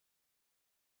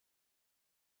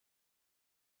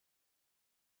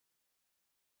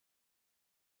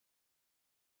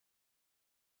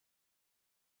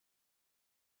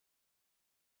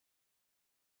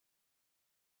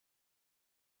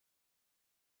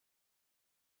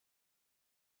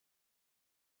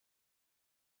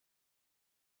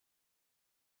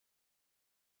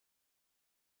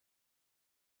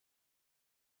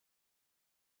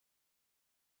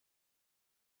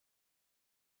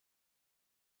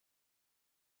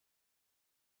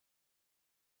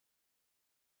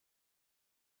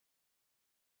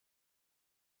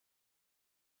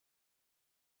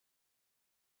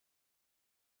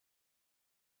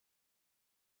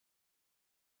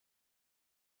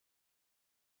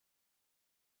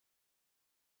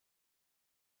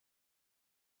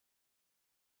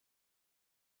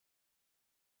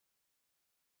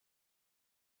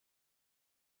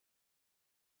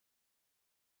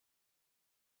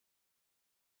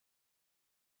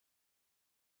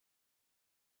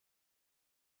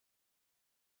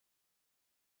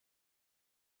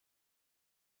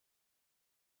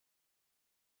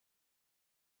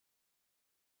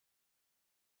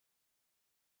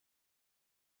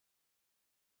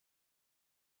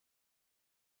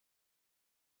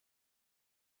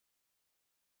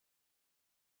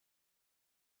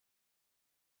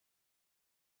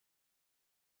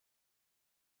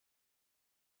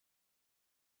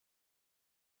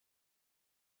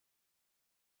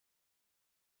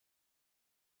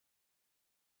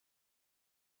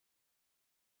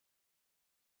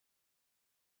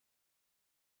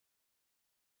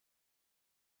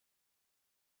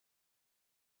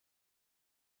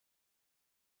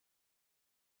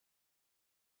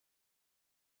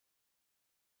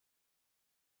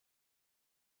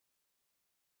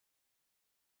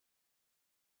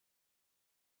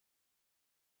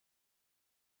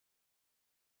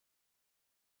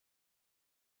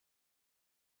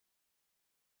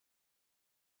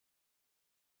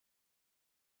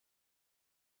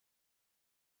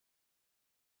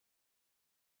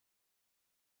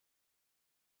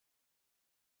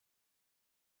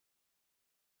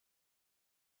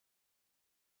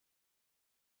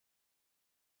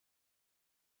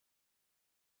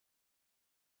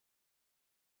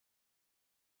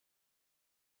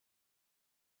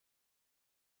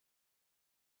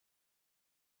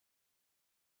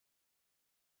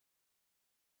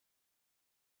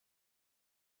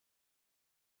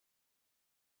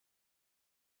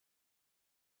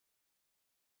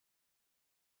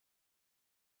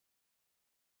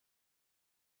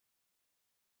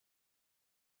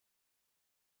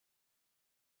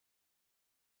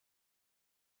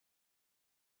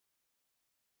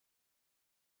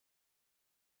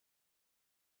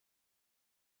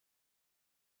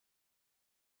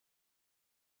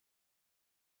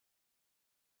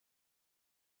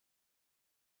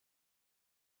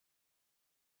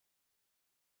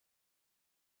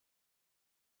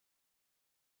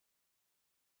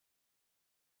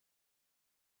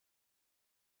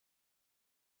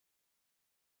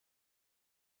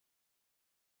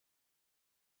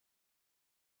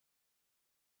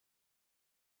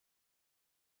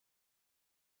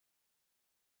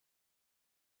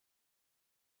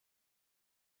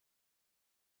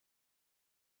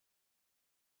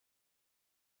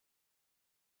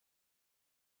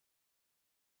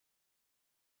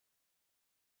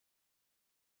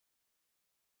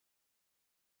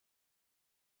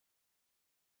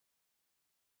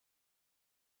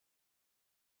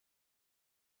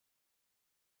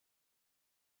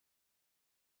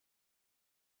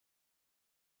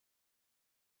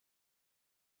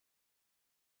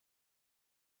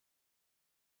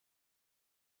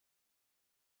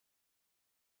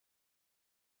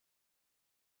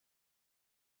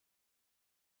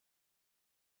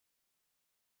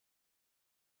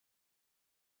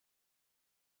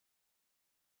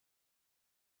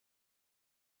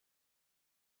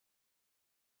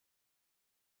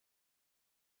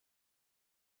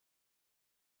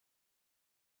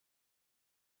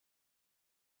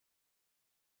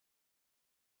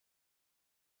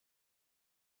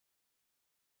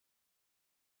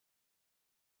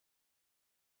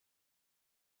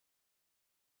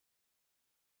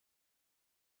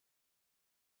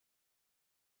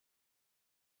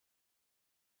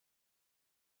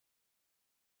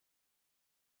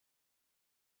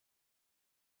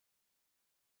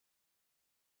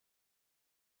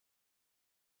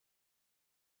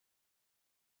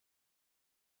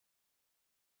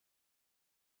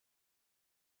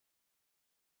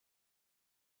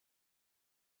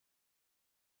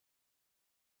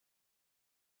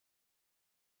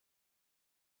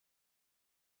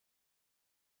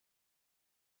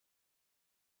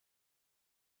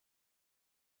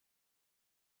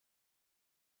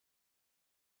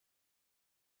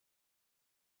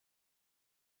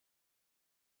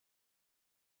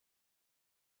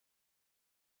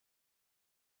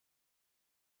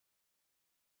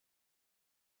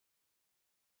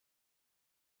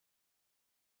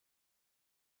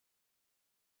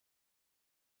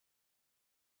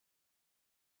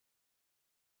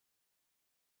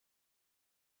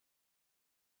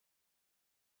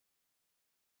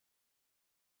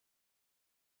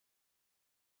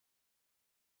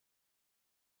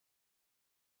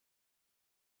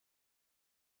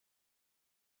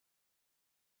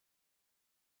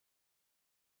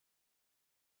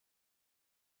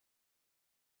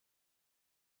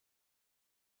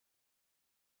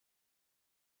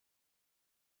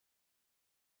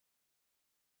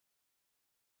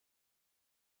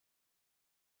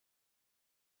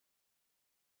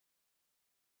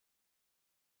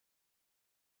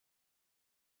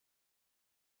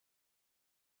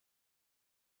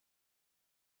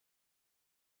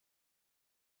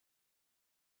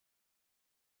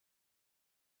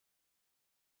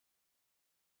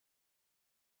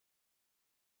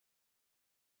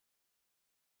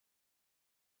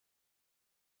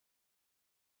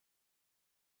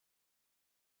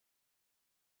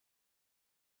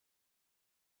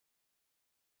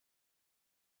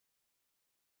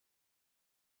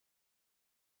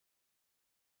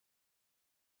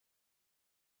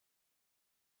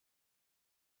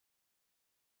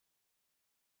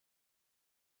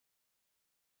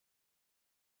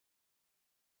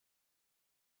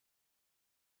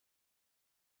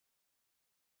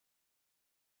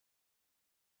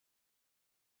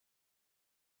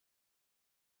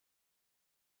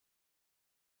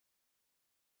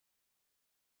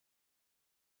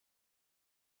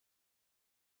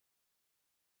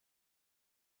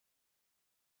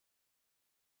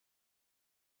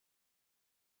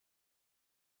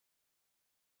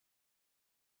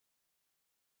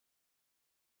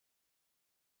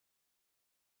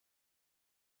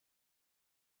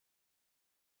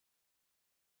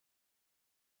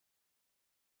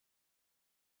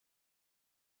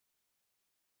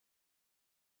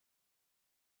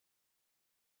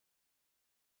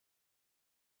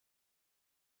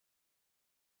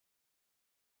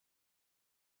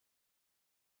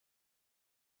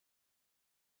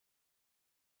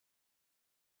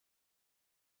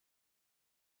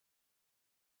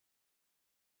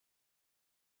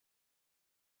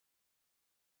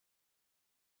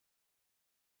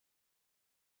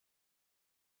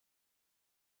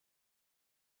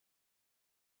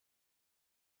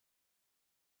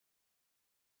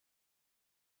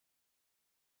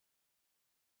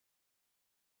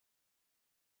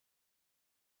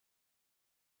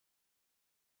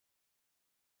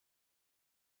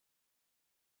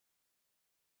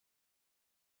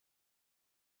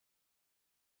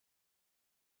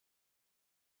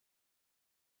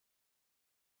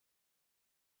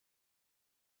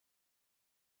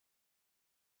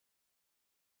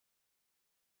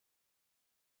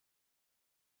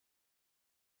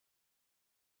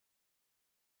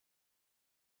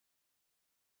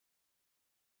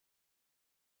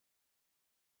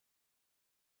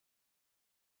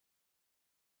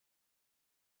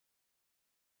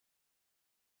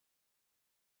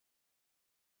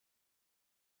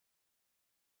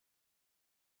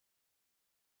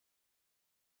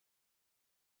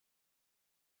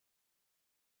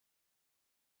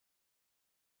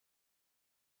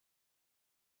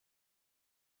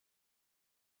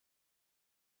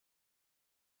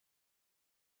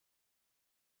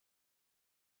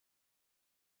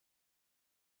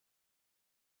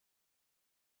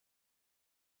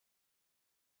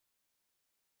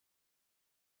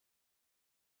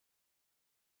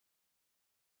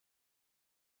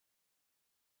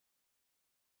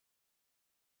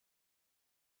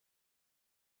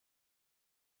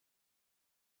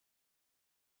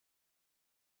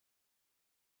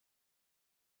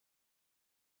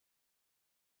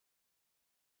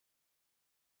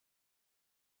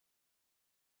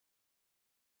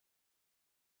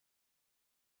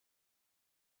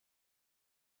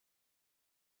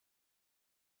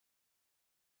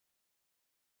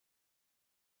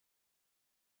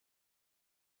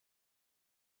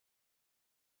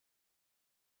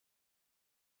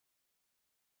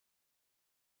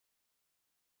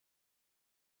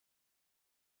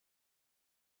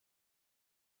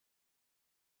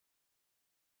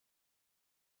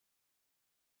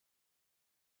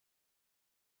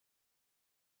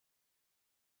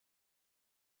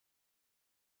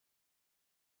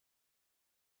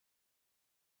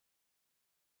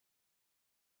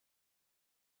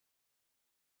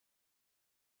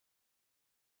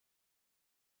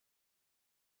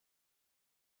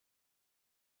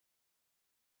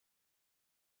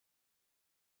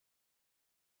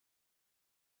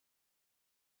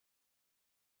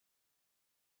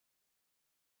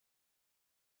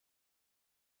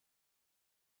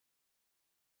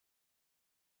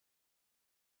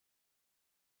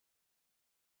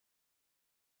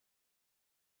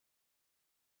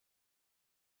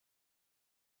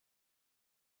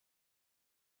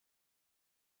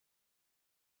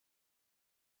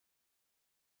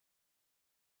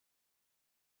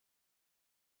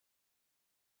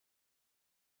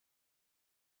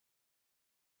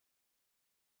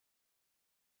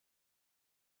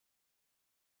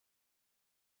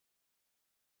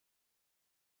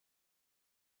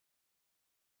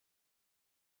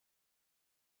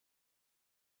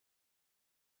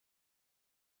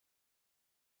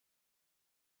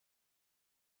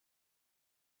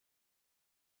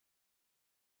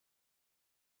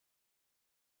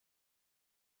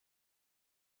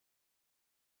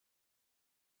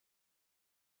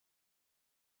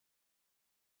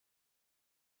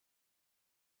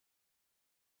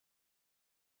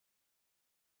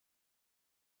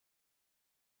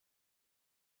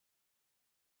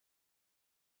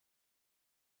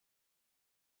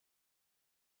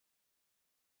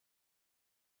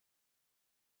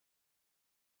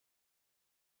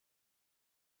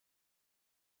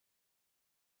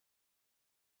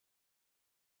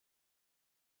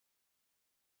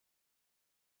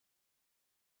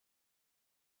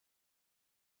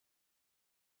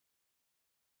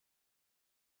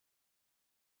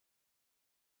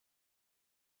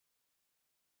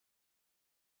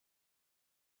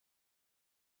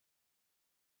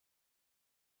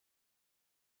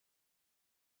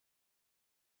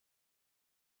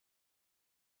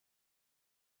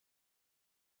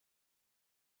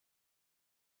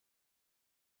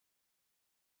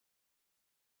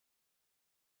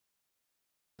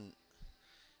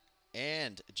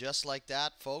And just like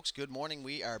that, folks, good morning.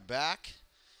 We are back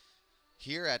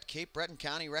here at Cape Breton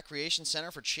County Recreation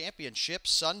Center for Championship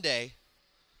Sunday,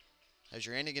 as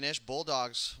your Antigonish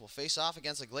Bulldogs will face off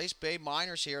against the Glace Bay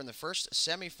Miners here in the first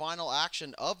semifinal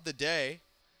action of the day.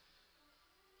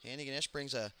 Antigonish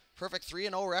brings a perfect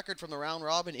 3-0 record from the round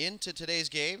robin into today's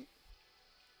game.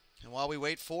 And while we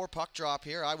wait for puck drop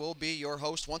here, I will be your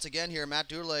host once again here, Matt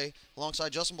Dooley,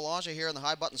 alongside Justin Belanger here in the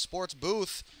High Button Sports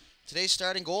booth. Today's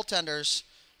starting goaltenders,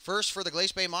 first for the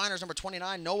Glace Bay Miners, number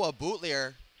 29, Noah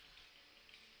Boutlier.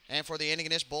 And for the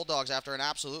Antigonish Bulldogs, after an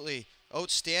absolutely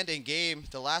outstanding game,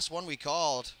 the last one we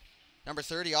called, number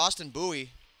 30, Austin Bowie.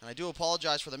 And I do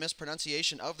apologize for the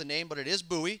mispronunciation of the name, but it is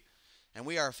Bowie. And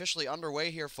we are officially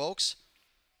underway here, folks,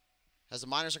 as the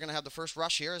Miners are going to have the first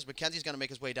rush here, as McKenzie's going to make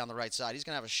his way down the right side. He's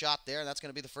going to have a shot there, and that's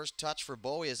going to be the first touch for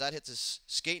Bowie as that hits his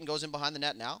skate and goes in behind the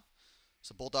net now.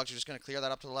 So Bulldogs are just going to clear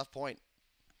that up to the left point.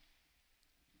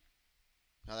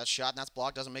 Now that shot, and that's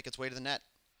blocked, doesn't make its way to the net.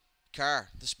 Carr,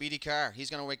 the speedy Carr,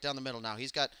 he's going to work down the middle now.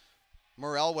 He's got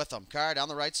Morrell with him. Carr down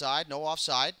the right side, no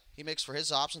offside. He makes for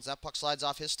his options. That puck slides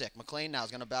off his stick. McLean now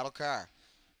is going to battle Carr.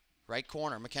 Right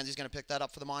corner. McKenzie's going to pick that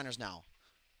up for the Miners now.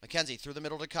 McKenzie through the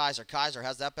middle to Kaiser. Kaiser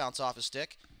has that bounce off his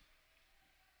stick.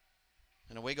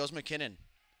 And away goes McKinnon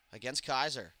against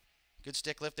Kaiser. Good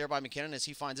stick lift there by McKinnon as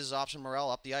he finds his option.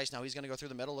 Morrell up the ice. Now he's going to go through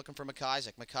the middle looking for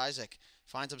McIsaac. McIsaac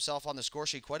finds himself on the score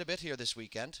sheet quite a bit here this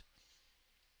weekend,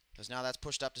 because now that's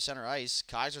pushed up to center ice.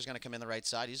 Kaiser's going to come in the right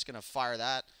side. He's going to fire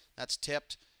that. That's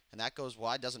tipped, and that goes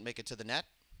wide. Doesn't make it to the net.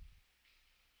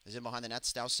 Is in behind the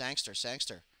net. Now Sangster.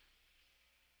 Sangster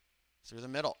through the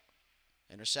middle.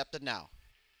 Intercepted now.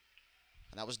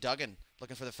 And that was Duggan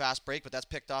looking for the fast break, but that's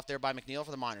picked off there by McNeil for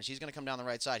the Miners. He's going to come down the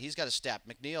right side. He's got a step.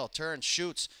 McNeil turns,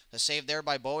 shoots. A save there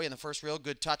by Bowie, and the first real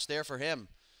good touch there for him.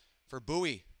 For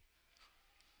Bowie.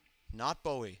 Not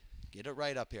Bowie. Get it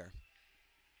right up here.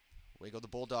 Away go the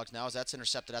Bulldogs now as that's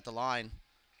intercepted at the line.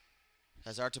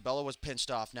 As Artabello was pinched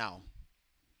off now.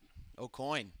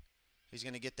 O'Coin. He's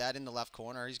going to get that in the left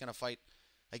corner. He's going to fight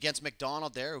against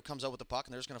McDonald there, who comes out with the puck,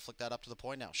 and they're just going to flick that up to the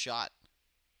point now. Shot.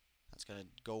 That's going to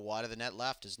go wide of the net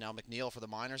left, as now McNeil for the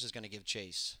Miners is going to give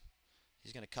chase.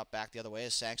 He's going to cut back the other way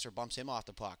as Sangster bumps him off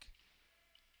the puck.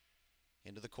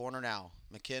 Into the corner now.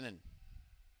 McKinnon.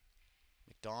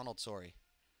 McDonald, sorry.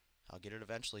 I'll get it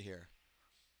eventually here.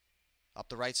 Up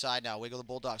the right side now. Wiggle the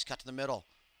Bulldogs. Cut to the middle.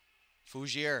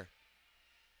 Fougier.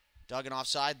 Duggan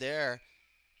offside there.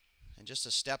 And just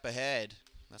a step ahead.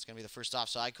 That's going to be the first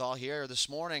offside call here this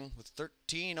morning with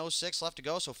 13:06 left to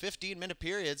go. So 15-minute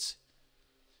periods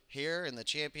here in the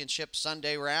Championship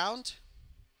Sunday round.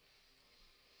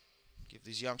 Give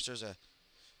these youngsters a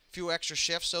few extra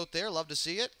shifts out there. Love to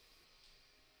see it.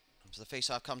 So the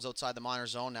faceoff comes outside the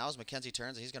Miners zone now as McKenzie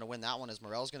turns, and he's going to win that one as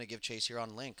Morrell's going to give chase here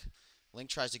on Link. Link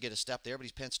tries to get a step there, but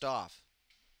he's pinched off.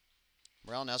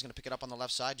 Morrell now is going to pick it up on the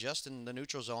left side, just in the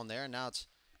neutral zone there, and now it's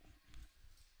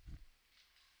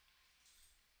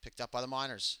picked up by the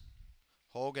Miners.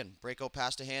 Hogan, breakout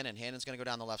pass to Hannon. Hannon's going to go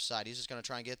down the left side. He's just going to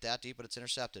try and get that deep, but it's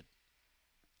intercepted.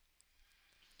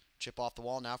 Chip off the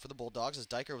wall now for the Bulldogs as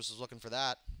Diker was looking for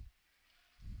that.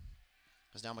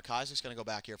 As now McIsaac's going to go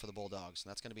back here for the Bulldogs. And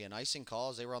that's going to be an icing call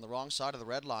as they were on the wrong side of the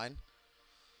red line.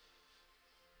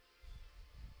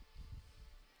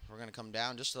 We're going to come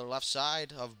down just to the left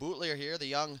side of Boutlier here, the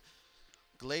young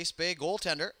Glace Bay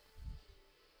goaltender.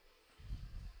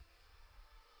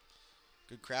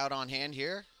 Good crowd on hand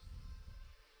here.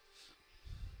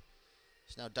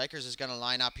 So now Dykers is going to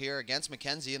line up here against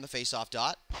McKenzie in the face-off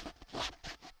dot.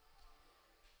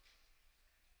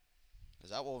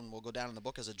 As that one will go down in the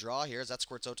book as a draw here as that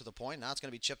squirts out to the point. Now it's going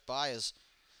to be chipped by as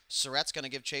Surratt's going to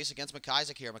give chase against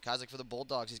McIsaac here. McIsaac for the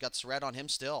Bulldogs. He's got Surratt on him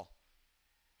still.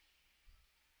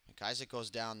 McIsaac goes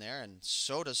down there, and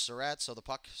so does Surratt, so the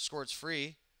puck squirts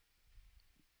free.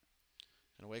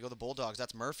 And away go the Bulldogs.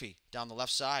 That's Murphy down the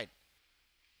left side.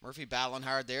 Murphy battling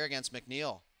hard there against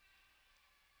McNeil.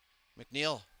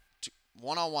 McNeil,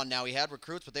 one-on-one now. He had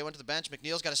recruits, but they went to the bench.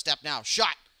 McNeil's got a step now.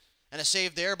 Shot! And a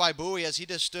save there by Bowie as he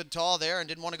just stood tall there and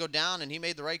didn't want to go down, and he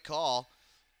made the right call.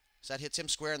 So that hits him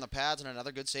square in the pads, and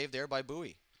another good save there by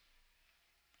Bowie.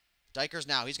 Dykers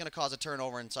now. He's going to cause a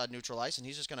turnover inside neutral ice, and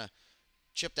he's just going to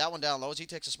chip that one down low as he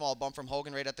takes a small bump from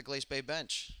Hogan right at the Glace Bay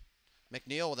bench.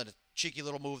 McNeil with a cheeky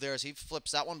little move there as he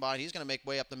flips that one by, and he's going to make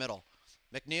way up the middle.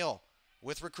 McNeil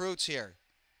with recruits here.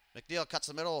 McNeil cuts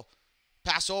the middle,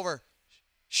 pass over,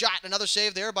 shot, another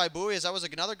save there by Bowie as that was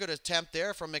another good attempt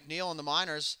there from McNeil and the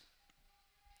Miners.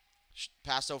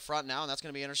 Passed out front now, and that's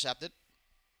going to be intercepted.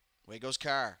 Away goes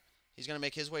Carr. He's going to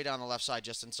make his way down the left side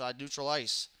just inside neutral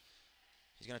ice.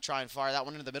 He's going to try and fire that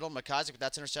one into the middle. McIsaac, but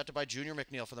that's intercepted by Junior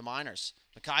McNeil for the Miners.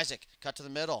 McIsaac, cut to the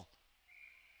middle.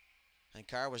 And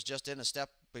Carr was just in a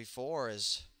step before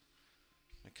as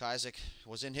McIsaac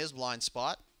was in his blind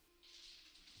spot.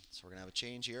 So we're going to have a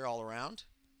change here all around.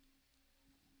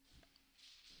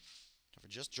 If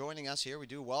you're just joining us here, we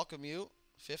do welcome you.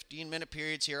 15-minute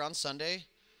periods here on Sunday.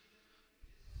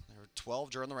 There were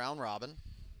 12 during the round robin.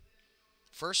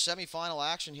 First semifinal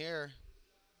action here.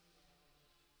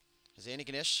 As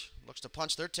Antigonish looks to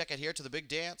punch their ticket here to the big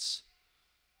dance.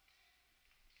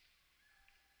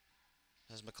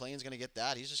 As McLean's going to get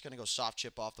that. He's just going to go soft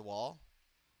chip off the wall.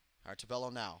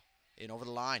 Artebello now. In over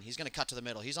the line. He's going to cut to the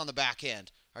middle. He's on the back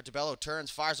end. Artebello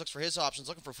turns, fires, looks for his options.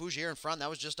 Looking for Fougier in front. That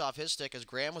was just off his stick as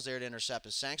Graham was there to intercept.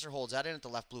 As Sangster holds that in at the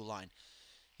left blue line.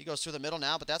 He goes through the middle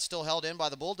now, but that's still held in by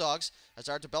the Bulldogs. As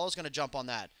Artebello's going to jump on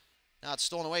that. Now it's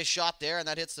stolen away. Shot there, and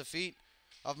that hits the feet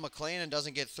of McLean and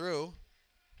doesn't get through.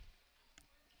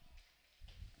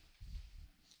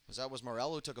 As that was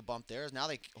Morel who took a bump there. Now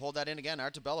they hold that in again.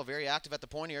 Artebello very active at the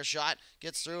point here. Shot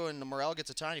gets through, and Morel gets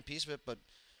a tiny piece of it, but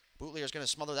Boutlier's going to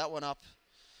smother that one up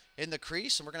in the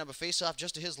crease, and we're going to have a face-off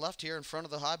just to his left here in front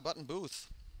of the high-button booth.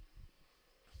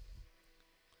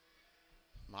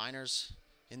 Miners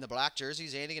in the black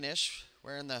jerseys, Antigonish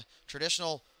wearing the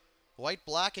traditional white,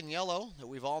 black, and yellow that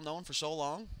we've all known for so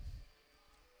long.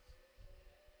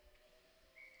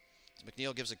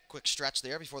 McNeil gives a quick stretch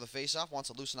there before the face-off, wants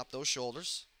to loosen up those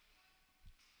shoulders.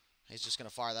 He's just going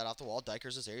to fire that off the wall.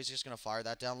 Dykers is there. He's just going to fire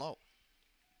that down low.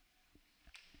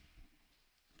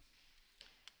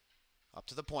 Up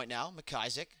to the point now.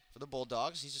 McIsaac for the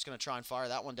Bulldogs. He's just going to try and fire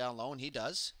that one down low, and he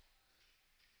does.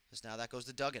 As now that goes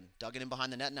to Duggan. Duggan in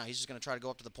behind the net now. He's just going to try to go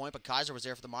up to the point, but Kaiser was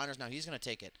there for the Miners. Now he's going to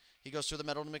take it. He goes through the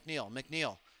middle to McNeil.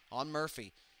 McNeil on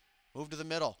Murphy. Move to the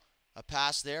middle. A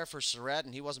pass there for Surratt,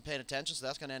 and he wasn't paying attention, so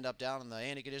that's going to end up down in the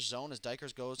Antigonish zone as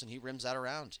Dykers goes, and he rims that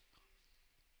around.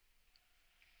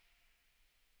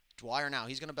 Dwyer now.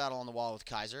 He's going to battle on the wall with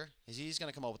Kaiser. He's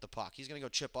going to come out with the puck. He's going to go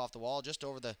chip off the wall just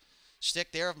over the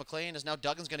stick there of McLean. As now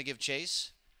Duggan's going to give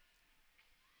chase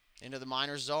into the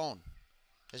Miners zone.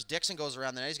 As Dixon goes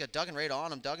around the net, he's got Duggan right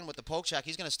on him. Duggan with the poke check.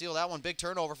 He's going to steal that one. Big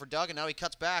turnover for Duggan. Now he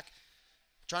cuts back,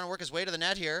 trying to work his way to the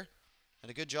net here. And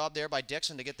a good job there by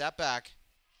Dixon to get that back.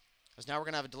 As now we're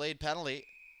going to have a delayed penalty.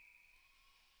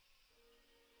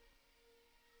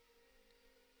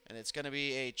 And it's going to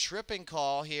be a tripping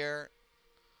call here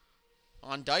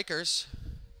on Dykers.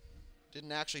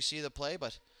 Didn't actually see the play,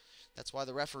 but that's why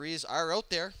the referees are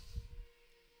out there.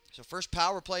 So first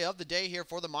power play of the day here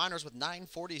for the Miners with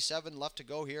 9:47 left to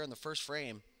go here in the first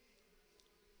frame.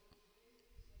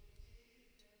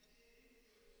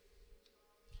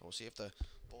 So we'll see if the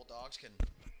Bulldogs can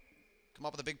come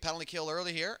up with a big penalty kill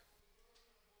early here.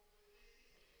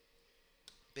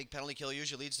 Big penalty kill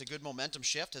usually leads to good momentum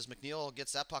shift as McNeil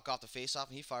gets that puck off the faceoff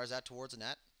and he fires that towards the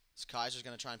net. As Kaiser's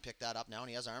going to try and pick that up now, and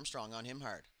he has Armstrong on him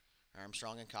hard.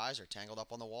 Armstrong and Kaiser tangled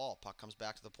up on the wall. Puck comes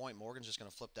back to the point. Morgan's just going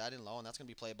to flip that in low, and that's going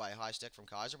to be played by a high stick from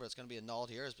Kaiser, but it's going to be annulled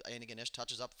here as Antigonish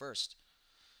touches up first.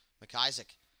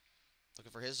 McIsaac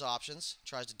looking for his options.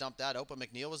 Tries to dump that out, but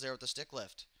McNeil was there with the stick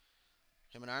lift.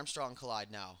 Him and Armstrong collide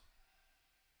now.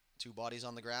 Two bodies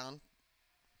on the ground.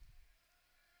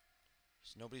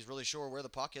 So nobody's really sure where the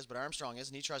puck is, but Armstrong is,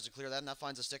 and he tries to clear that, and that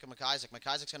finds a stick of McIsaac.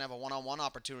 McIsaac's going to have a one-on-one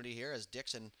opportunity here as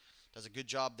Dixon does a good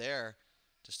job there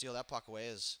to steal that puck away.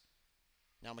 As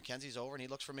now McKenzie's over, and he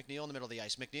looks for McNeil in the middle of the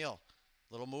ice. McNeil,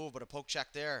 little move, but a poke check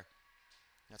there.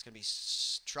 That's going to be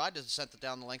tried to send it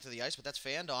down the length of the ice, but that's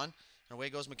fanned on, and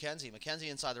away goes McKenzie. McKenzie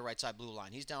inside the right side blue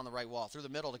line. He's down the right wall, through the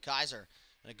middle to Kaiser,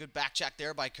 and a good back check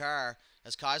there by Carr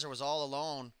as Kaiser was all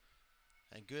alone.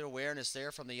 And good awareness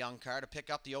there from the young Carr to pick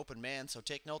up the open man. So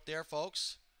take note there,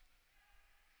 folks,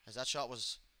 as that shot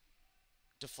was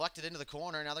deflected into the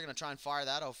corner. Now they're going to try and fire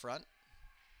that out front.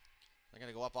 They're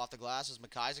going to go up off the glass as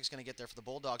McIsaac's going to get there for the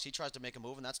Bulldogs. He tries to make a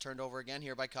move, and that's turned over again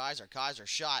here by Kaiser. Kaiser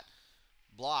shot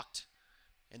blocked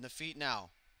in the feet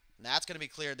now. And that's going to be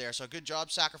cleared there. So good job,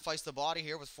 sacrifice the body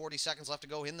here with 40 seconds left to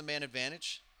go in the man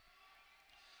advantage.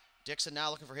 Dixon now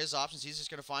looking for his options. He's just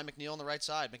going to find McNeil on the right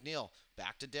side. McNeil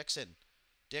back to Dixon.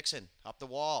 Dixon up the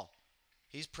wall.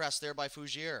 He's pressed there by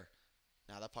Fougier.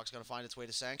 Now that puck's going to find its way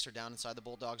to Sangster down inside the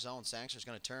Bulldog zone. Sangster's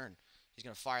going to turn. He's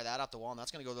going to fire that up the wall, and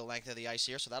that's going to go the length of the ice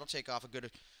here. So that'll take off a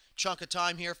good chunk of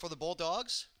time here for the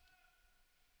Bulldogs.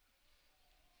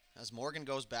 As Morgan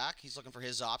goes back, he's looking for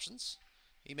his options.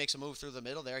 He makes a move through the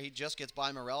middle there. He just gets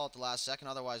by Morel at the last second.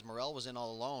 Otherwise, Morel was in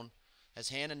all alone. As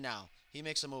Hannon now, he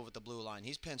makes a move at the blue line.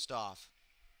 He's pinched off.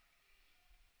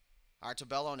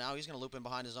 Artebello now, he's going to loop in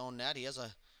behind his own net. He has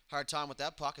a hard time with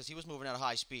that puck as he was moving at a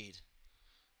high speed.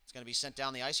 It's going to be sent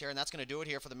down the ice here, and that's going to do it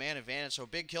here for the man advantage. So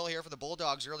big kill here for the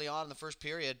Bulldogs early on in the first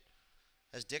period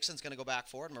as Dixon's going to go back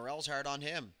for it. Morell's hard on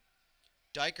him.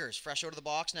 Dykers fresh out of the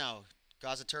box now.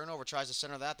 Gaza turnover, tries to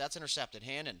center that. That's intercepted.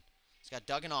 Hannon. He's got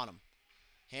Duggan on him.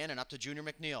 Hannon up to Junior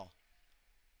McNeil.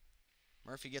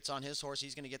 Murphy gets on his horse.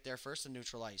 He's going to get there first in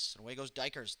neutral ice. And away goes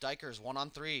Dykers. Dykers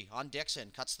 1-on-3 on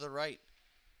Dixon. Cuts to the right.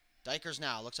 Dykers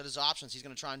now looks at his options. He's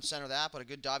going to try and center that, but a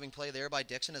good diving play there by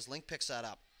Dixon as Link picks that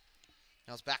up.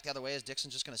 Now it's back the other way as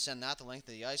Dixon's just going to send that the length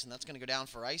of the ice, and that's going to go down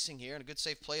for icing here. And a good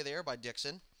safe play there by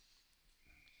Dixon.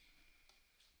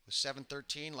 With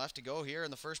 7:13 left to go here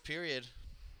in the first period.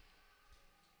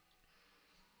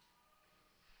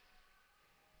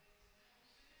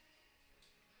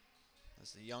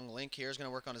 As the young Link here is going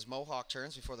to work on his Mohawk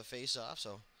turns before the face-off.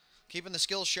 So keeping the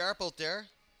skills sharp out there.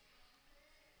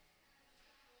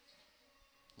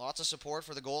 Lots of support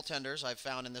for the goaltenders I've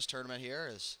found in this tournament here.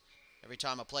 As every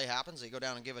time a play happens, they go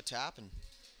down and give a tap. And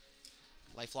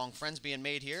lifelong friends being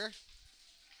made here.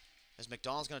 As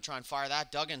McDonald's going to try and fire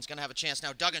that. Duggan's going to have a chance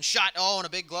now. Duggan shot. Oh, and a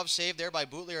big glove save there by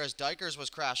Bootlier as Dykers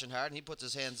was crashing hard. And he puts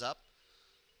his hands up.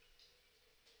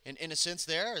 In innocence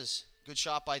there is good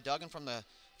shot by Duggan from the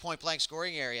point-blank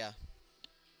scoring area.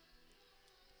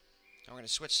 Now we're going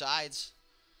to switch sides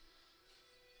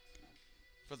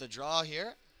for the draw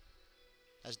here.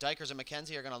 As Dykers and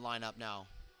McKenzie are going to line up now.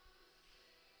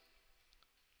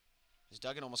 As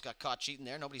Duggan almost got caught cheating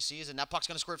there. Nobody sees it. And that puck's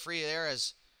going to squirt free there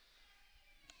as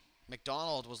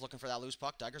McDonald was looking for that loose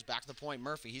puck. Dykers back to the point.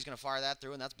 Murphy, he's going to fire that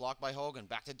through, and that's blocked by Hogan.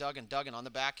 Back to Duggan. Duggan on the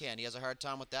backhand. He has a hard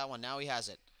time with that one. Now he has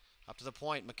it. Up to the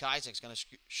point. McIsaac's going to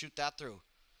shoot that through.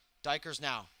 Dykers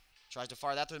now tries to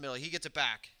fire that through the middle. He gets it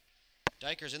back.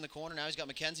 Dykers in the corner. Now he's got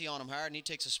McKenzie on him hard, and he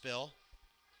takes a spill.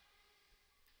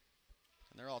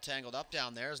 And they're all tangled up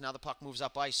down there as now the puck moves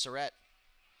up ice. Surrett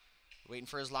waiting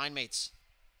for his line mates.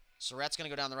 Surrett's going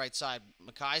to go down the right side.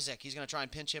 McIsaac, he's going to try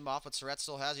and pinch him off, but Surrett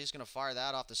still has. He's going to fire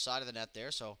that off the side of the net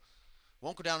there. So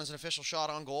won't go down as an official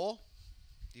shot on goal,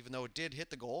 even though it did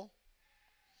hit the goal.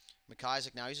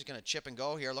 McIsaac now, he's just going to chip and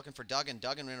go here looking for Duggan.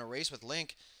 Duggan in a race with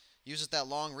Link. Uses that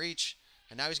long reach.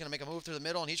 And now he's going to make a move through the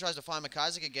middle, and he tries to find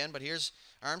McIsaac again, but here's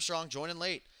Armstrong joining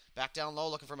late. Back down low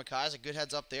looking for McIsaac. Good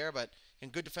heads up there, but in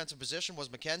good defensive position was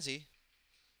McKenzie.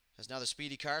 As now the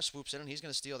speedy car swoops in, and he's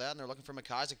going to steal that, and they're looking for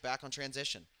McIsaac back on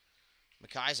transition.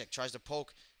 McIsaac tries to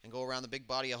poke and go around the big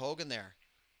body of Hogan there.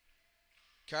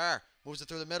 Carr moves it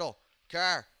through the middle.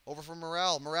 Carr over for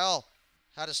Morell. Morell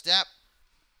had a step.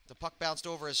 The puck bounced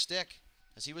over his stick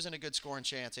as he was in a good scoring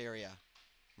chance area.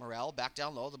 Morell back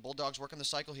down low. The Bulldogs working the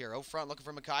cycle here. Out front looking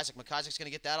for McIsaac. McIsaac's going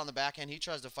to get that on the backhand. He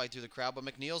tries to fight through the crowd, but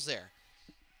McNeil's there.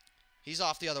 He's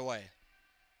off the other way.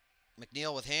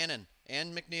 McNeil with Hannon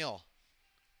and McNeil.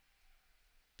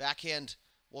 Backhand,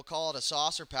 we'll call it a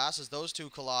saucer pass as those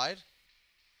two collide.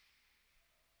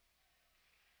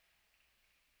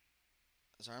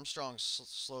 As Armstrong's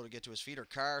slow to get to his feet, or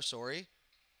Carr, sorry.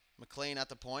 McLean at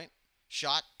the point.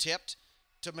 Shot tipped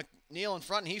to McNeil in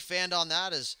front, and he fanned on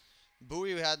that as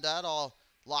Bowie had that all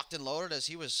locked and loaded as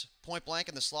he was point blank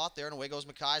in the slot there, and away goes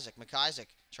McIsaac. McIsaac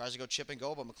tries to go chip and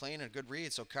go, but McLean in a good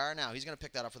read. So Carr now, he's going to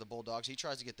pick that up for the Bulldogs. He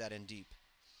tries to get that in deep.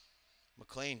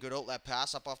 McLean, good outlet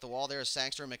pass up off the wall there as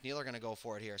Sangster and McNeil are going to go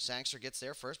for it here. Sangster gets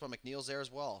there first, but McNeil's there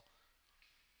as well.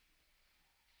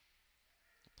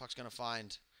 The puck's going to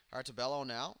find Artabello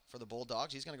now for the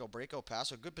Bulldogs. He's going to go breakout pass.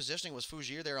 So good positioning was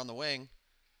Fougier there on the wing,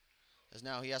 as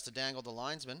now he has to dangle the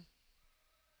linesman.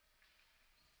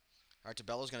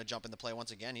 Artabello's going to jump in the play once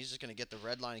again. He's just going to get the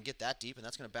red line and get that deep, and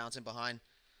that's going to bounce in behind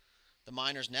the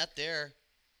Miners' net there.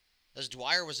 As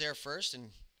Dwyer was there first,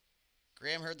 and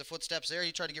Graham heard the footsteps there.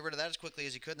 He tried to get rid of that as quickly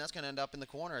as he could, and that's going to end up in the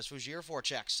corner as Fougier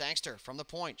forechecks. Sangster from the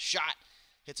point. Shot.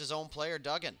 Hits his own player,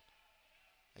 Duggan.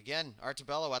 Again,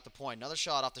 Artabello at the point. Another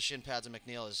shot off the shin pads of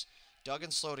McNeil as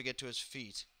Duggan's slow to get to his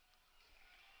feet.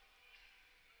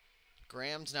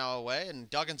 Graham's now away, and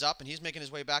Duggan's up, and he's making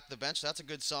his way back to the bench. So that's a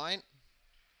good sign.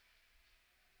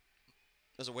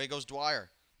 As away goes Dwyer.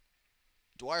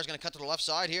 Dwyer's going to cut to the left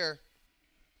side here.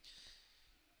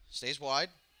 Stays wide.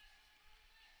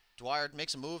 Dwyer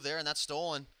makes a move there, and that's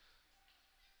stolen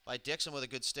by Dixon with a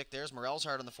good stick there. As Morell's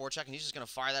hard on the forecheck, and he's just going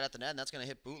to fire that at the net, and that's going to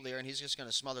hit Bootlier, and he's just going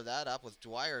to smother that up with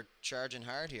Dwyer charging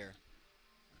hard here.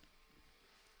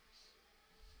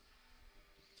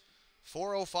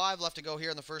 4:05 left to go here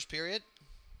in the first period.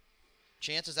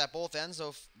 Chances at both ends,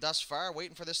 though, thus far,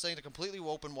 waiting for this thing to completely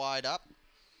open wide up.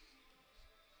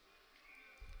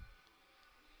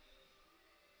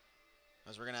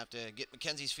 As we're going to have to get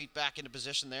McKenzie's feet back into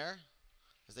position there.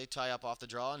 as they tie up off the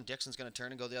draw, and Dixon's going to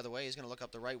turn and go the other way. He's going to look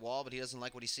up the right wall, but he doesn't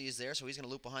like what he sees there, so he's going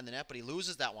to loop behind the net, but he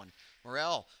loses that one.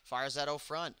 Morrell fires that out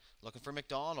front, looking for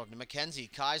McDonald. And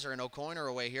McKenzie, Kaiser, and O'Coin are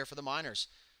away here for the Miners.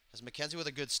 As McKenzie with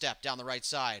a good step down the right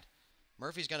side.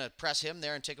 Murphy's going to press him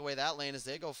there and take away that lane as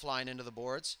they go flying into the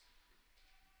boards.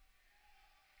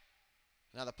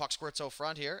 Now the puck squirts out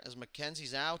front here as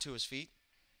McKenzie's now to his feet.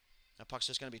 That puck's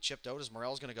just going to be chipped out as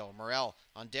Morrell's going to go. Morrell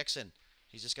on Dixon.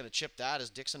 He's just going to chip that as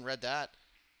Dixon read that.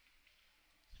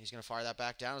 He's going to fire that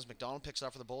back down as McDonald picks it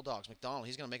up for the Bulldogs. McDonald,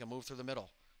 he's going to make a move through the middle.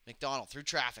 McDonald through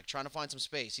traffic, trying to find some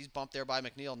space. He's bumped there by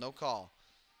McNeil, no call.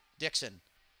 Dixon.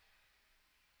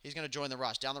 He's going to join the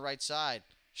rush down the right side.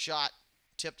 Shot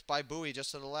tipped by Bowie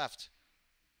just to the left.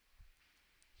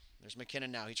 There's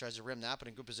McKinnon now. He tries to rim that, but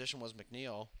in good position was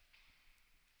McNeil.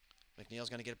 McNeil's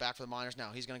going to get it back for the Miners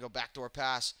now. He's going to go backdoor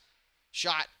pass.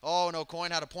 Shot. Oh, no,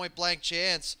 Coin had a point-blank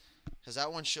chance. As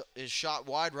that one is shot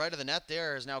wide right of the net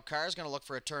there. As now Carr's going to look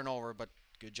for a turnover, but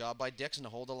good job by Dixon to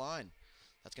hold the line.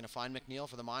 That's going to find McNeil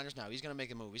for the Miners now. He's going to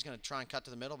make a move. He's going to try and cut to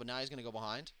the middle, but now he's going to go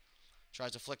behind.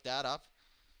 Tries to flick that up.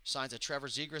 Signs a Trevor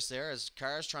Zegras there as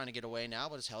Carr's trying to get away now,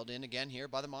 but is held in again here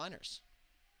by the Miners.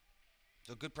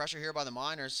 So good pressure here by the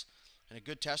Miners, and a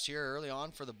good test here early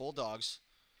on for the Bulldogs.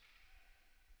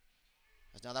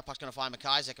 As now that puck's going to find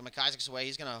McIsaac, and McIsaac's away.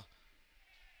 He's going to...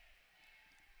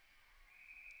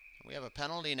 We have a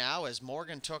penalty now as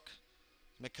Morgan took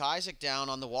McIsaac down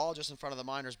on the wall just in front of the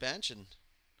Miners bench, and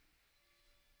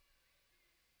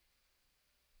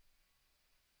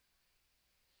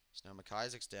so now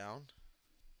McIsaac's down.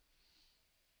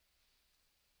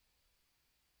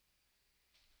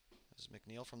 As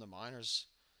McNeil from the Miners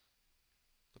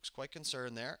looks quite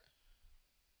concerned there.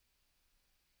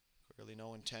 Clearly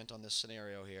no intent on this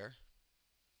scenario here.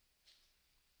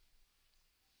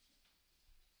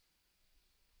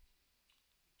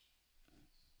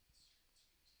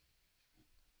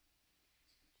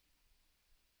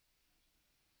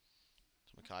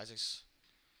 So McIsaac's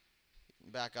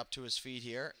back up to his feet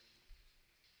here.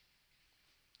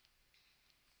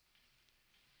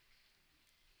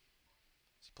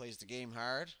 He plays the game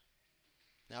hard.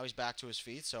 Now he's back to his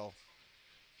feet, so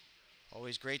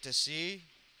always great to see.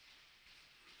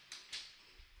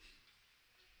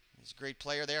 He's a great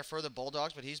player there for the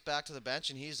Bulldogs, but he's back to the bench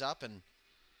and he's up and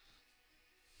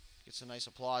gets a nice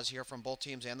applause here from both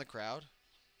teams and the crowd.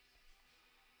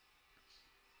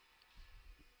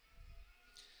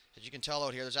 As you can tell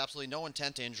out here, there's absolutely no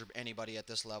intent to injure anybody at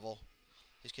this level.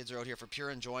 These kids are out here for pure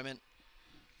enjoyment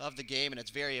of the game, and it's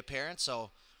very apparent.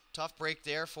 So, tough break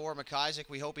there for McIsaac.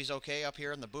 We hope he's okay up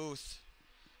here in the booth,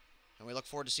 and we look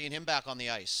forward to seeing him back on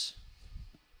the ice.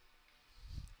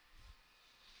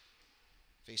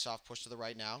 Face-off push to the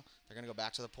right now. They're going to go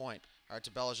back to the point.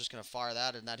 Artabella's just going to fire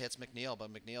that, and that hits McNeil,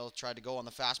 but McNeil tried to go on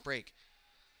the fast break.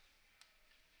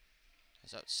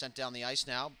 He's out, sent down the ice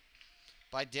now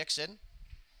by Dixon.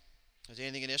 As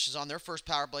Antigonish is on their first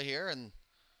power play here, and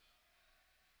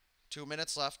 2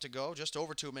 minutes left to go. Just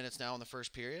over 2 minutes now in the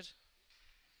first period.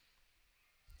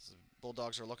 The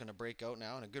Bulldogs are looking to break out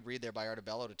now, and a good read there by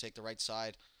Artabello to take the right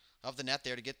side of the net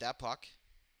there to get that puck.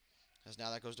 As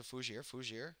now that goes to Fougier.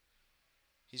 Fougier,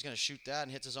 he's going to shoot that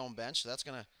and hits his own bench, so that's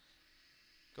going to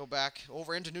go back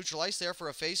over into neutral ice there for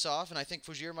a face-off, and I think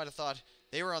Fougier might have thought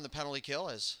they were on the penalty kill,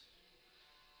 as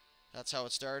that's how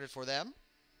it started for them.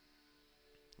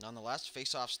 Nonetheless,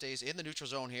 face-off stays in the neutral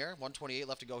zone here. 1:28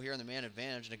 left to go here in the man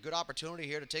advantage, and a good opportunity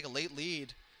here to take a late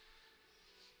lead.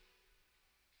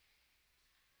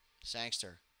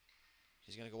 Sangster.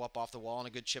 He's going to go up off the wall, and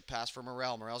a good chip pass for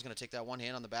Morrell. Morrell's going to take that one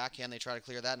hand on the backhand. They try to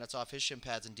clear that, and it's off his shin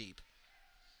pads and deep.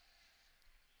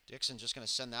 Dixon just going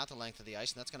to send that the length of the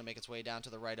ice, and that's going to make its way down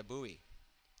to the right of Bowie.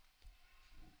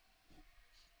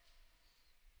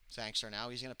 Sangster now,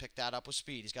 he's going to pick that up with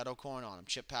speed. He's got O'Coin on him.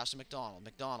 Chip pass to McDonald.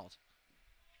 McDonald.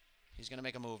 He's going to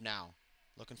make a move now.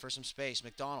 Looking for some space.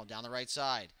 McDonald down the right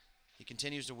side. He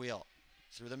continues to wheel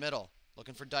through the middle.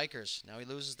 Looking for Dykers. Now he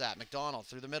loses that. McDonald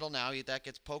through the middle now. That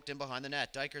gets poked in behind the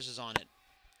net. Dykers is on it.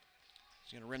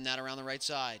 He's going to rim that around the right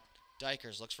side.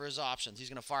 Dykers looks for his options. He's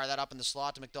going to fire that up in the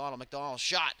slot to McDonald. McDonald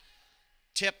shot.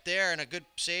 Tip there, and a good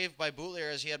save by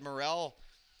Boutlier as he had Morrell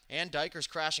and Dykers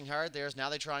crashing hard there. Now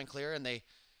they try and clear, and they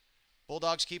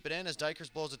Bulldogs keep it in as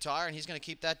Dykers blows a tire, and he's going to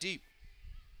keep that deep.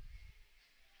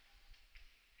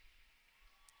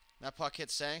 That puck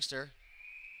hits Sangster.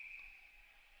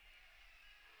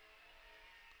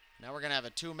 Now we're going to have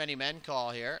a too many men call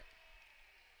here.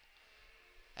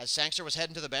 As Sangster was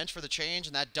heading to the bench for the change,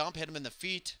 and that dump hit him in the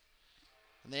feet.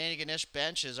 And the Antigonish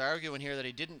bench is arguing here that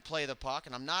he didn't play the puck,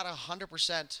 and I'm not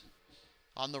 100%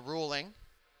 on the ruling,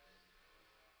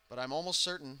 but I'm almost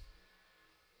certain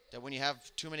that when you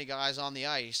have too many guys on the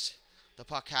ice, the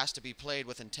puck has to be played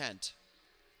with intent.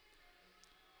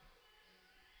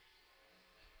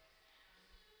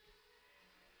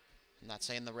 I'm not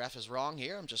saying the ref is wrong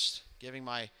here. I'm just giving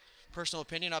my personal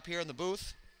opinion up here in the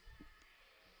booth.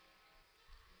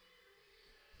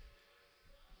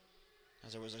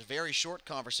 As there was a very short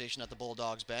conversation at the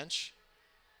Bulldogs bench.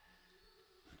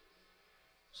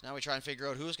 So now we try and figure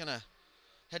out who's going to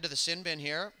head to the sin bin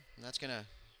here. And that's going to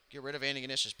get rid of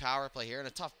Antigonish's power play here. And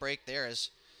a tough break there, as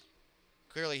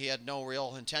clearly he had no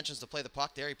real intentions to play the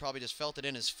puck there. He probably just felt it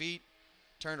in his feet,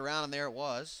 turned around, and there it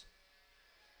was.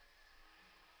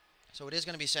 So it is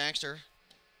going to be Sangster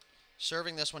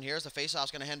serving this one here, as the faceoff's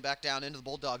going to head back down into the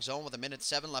Bulldog zone with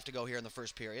 1:07 left to go here in the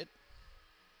first period.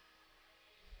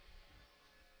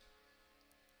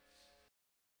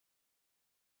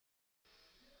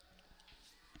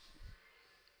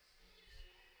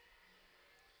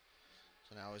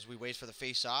 So now as we wait for the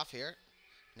face-off here,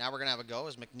 now we're going to have a go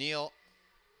as McNeil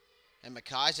and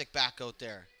McIsaac back out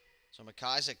there. So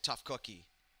McIsaac, tough cookie.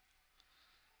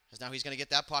 As now he's going to get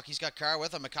that puck. He's got Carr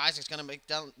with him. McIsaac's going to make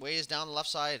ways down the left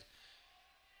side.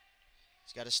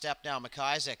 He's got a step now.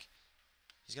 McIsaac.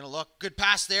 He's going to look. Good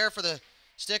pass there for the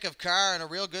stick of Carr, and a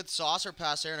real good saucer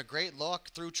pass there, and a great look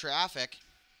through traffic.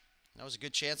 That was a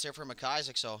good chance there for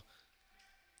McIsaac. So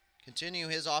continue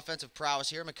his offensive prowess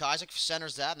here. McIsaac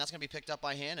centers that, and that's going to be picked up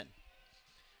by Hannon.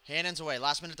 Hannon's away.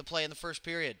 Last minute to play in the first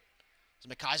period. So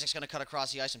McIsaac's going to cut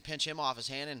across the ice and pinch him off as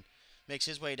Hannon makes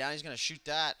his way down. He's going to shoot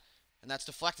that. And that's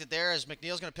deflected there as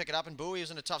McNeil's going to pick it up, and Bowie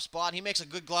was in a tough spot. He makes a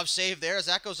good glove save there as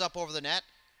that goes up over the net.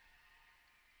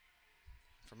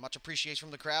 For much appreciation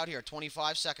from the crowd here.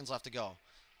 25 seconds left to go.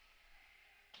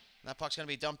 And that puck's going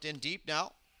to be dumped in deep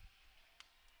now.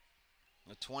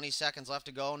 With 20 seconds left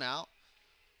to go now.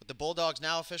 With the Bulldogs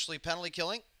now officially penalty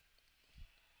killing.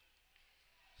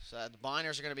 So the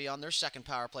Miners are going to be on their second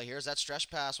power play here. As that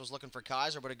stretch pass was looking for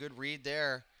Kaiser, but a good read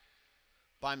there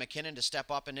by McKinnon to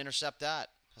step up and intercept that.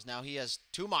 As now he has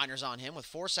 2 Miners on him with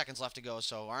 4 seconds left to go.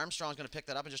 So Armstrong's going to pick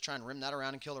that up and just try and rim that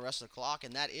around and kill the rest of the clock.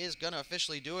 And that is going to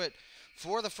officially do it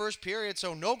for the first period.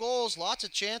 So no goals, lots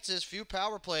of chances, few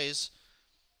power plays.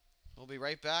 We'll be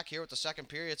right back here with the second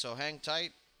period. So hang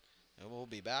tight, and we'll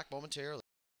be back momentarily.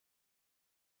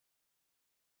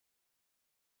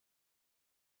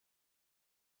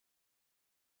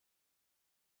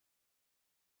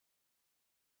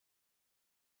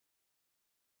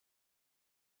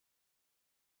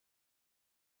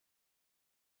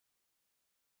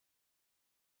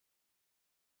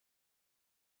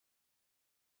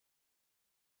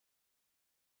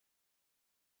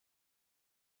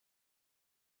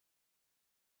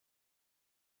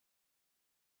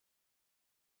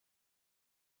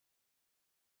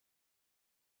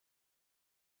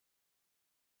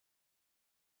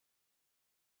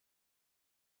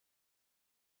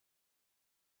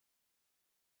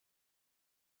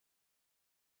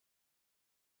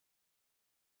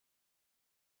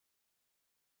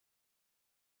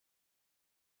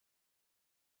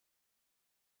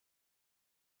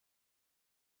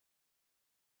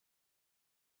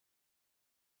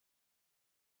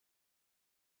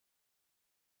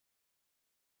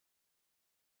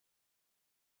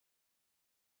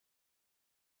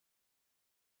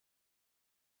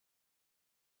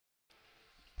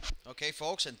 Okay,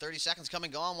 folks, and 30 seconds come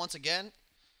and gone once again.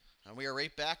 And we are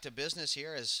right back to business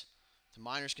here as the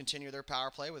Miners continue their power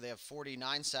play, where they have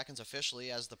 49 seconds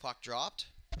officially as the puck dropped.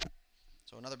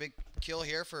 So another big kill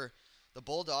here for the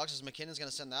Bulldogs as McKinnon's going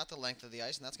to send that the length of the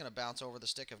ice, and that's going to bounce over the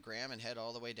stick of Graham and head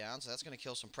all the way down. So that's going to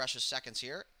kill some precious seconds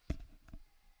here.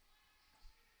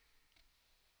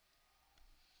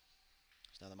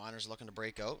 So now the Miners are looking to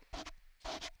break out.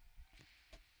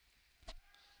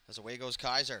 As away goes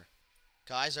Kaiser.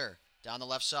 Kaiser down the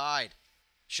left side.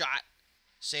 Shot.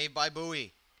 Saved by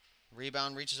Bowie.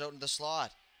 Rebound reaches out into the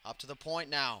slot. Up to the point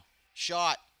now.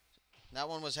 Shot. That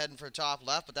one was heading for top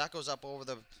left, but that goes up over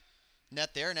the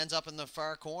net there and ends up in the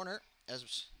far corner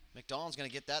as McDonald's going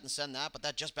to get that and send that, but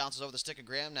that just bounces over the stick of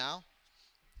Graham now.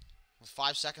 With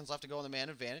 5 seconds left to go in the man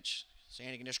advantage. So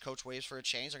Antigonish coach waves for a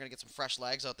change. They're going to get some fresh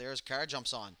legs out there as Carr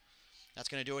jumps on. That's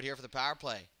going to do it here for the power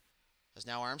play. As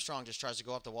now Armstrong just tries to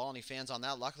go up the wall and he fans on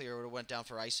that. Luckily, it would have went down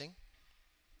for icing.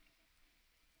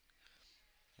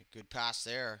 A good pass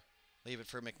there. Leave it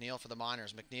for McNeil for the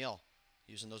Miners. McNeil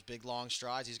using those big long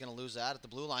strides. He's going to lose that at the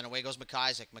blue line. Away goes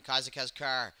McIsaac. McIsaac has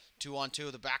Carr.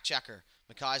 2-on-2, the back checker.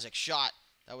 McIsaac shot.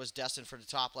 That was destined for the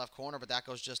top left corner, but that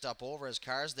goes just up over as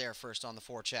Carr's there first on the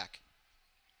forecheck.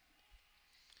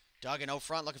 Duggan out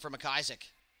front looking for McIsaac.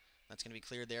 That's going to be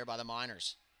cleared there by the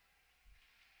Miners.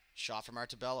 Shot from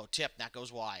Artabello. Tip. That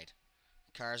goes wide.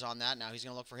 Carr's on that now. He's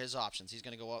going to look for his options. He's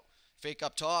going to go up, fake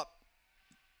up top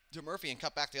to Murphy and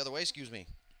cut back the other way, excuse me.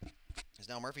 As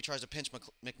now Murphy tries to pinch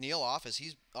McNeil off as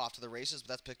he's off to the races, but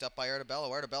that's picked up by Artebello.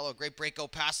 Artebello, great break-go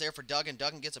pass there for Duggan.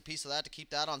 Duggan gets a piece of that to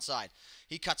keep that onside.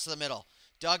 He cuts to the middle.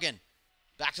 Duggan,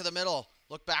 back to the middle.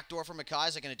 Look back door for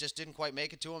McIsaac, and it just didn't quite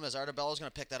make it to him as Artebello's going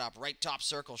to pick that up. Right top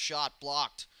circle, shot,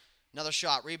 blocked. Another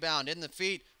shot, rebound, in the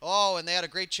feet. Oh, and they had a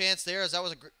great chance there as that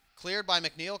was cleared by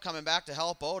McNeil coming back to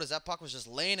help out as that puck was just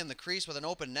laying in the crease with an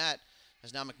open net.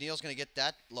 As now McNeil's going to get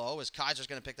that low as Kaiser's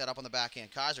going to pick that up on the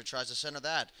backhand. Kaiser tries to center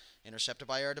that. Intercepted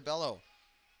by Artebello.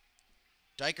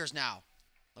 Dykers now.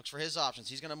 Looks for his options.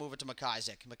 He's going to move it to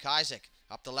McIsaac. McIsaac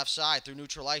up the left side through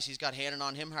neutral ice. He's got Hannon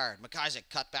on him hard. McIsaac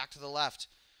cut back to the left.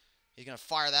 He's going to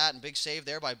fire that, and big save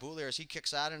there by Boullier as he kicks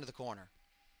that into the corner.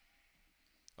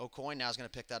 O'Coin now is going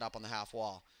to pick that up on the half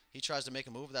wall. He tries to make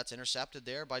a move. That's intercepted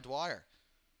there by Dwyer.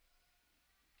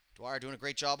 Dwyer doing a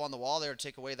great job on the wall there to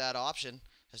take away that option.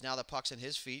 As now the puck's in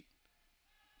his feet.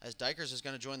 As Dykers is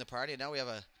going to join the party. And now we have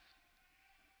a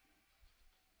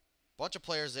bunch of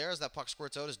players there as that puck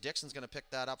squirts out. As Dixon's going to pick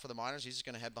that up for the Miners. He's just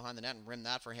going to head behind the net and rim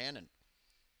that for Hannon.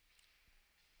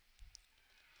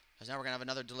 As now we're going to have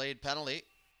another delayed penalty.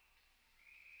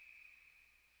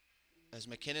 As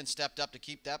McKinnon stepped up to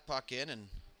keep that puck in. And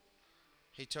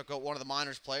he took out one of the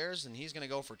Miners players. And he's going to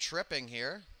go for tripping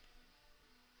here.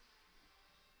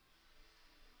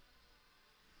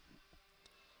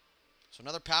 So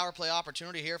another power play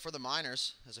opportunity here for the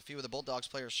Miners as a few of the Bulldogs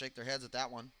players shake their heads at that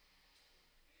one.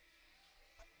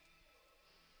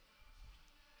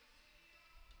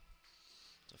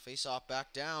 So face off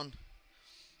back down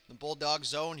the Bulldog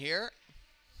zone here.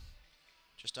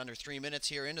 Just under 3 minutes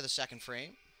here into the second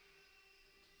frame.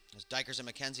 As Dykers and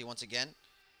McKenzie once again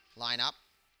line up.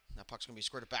 That puck's going to be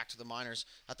squirted back to the Miners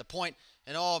at the point.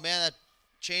 And oh man, that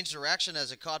changed direction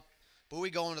as it caught Bowie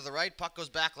going to the right, puck goes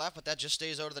back left, but that just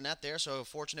stays out of the net there, so a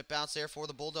fortunate bounce there for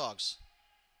the Bulldogs.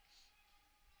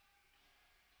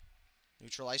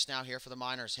 Neutral ice now here for the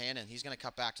Miners. Hannon, he's going to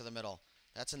cut back to the middle.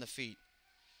 That's in the feet.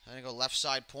 I'm going to go left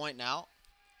side point now.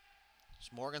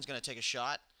 So Morgan's going to take a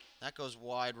shot. That goes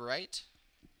wide right.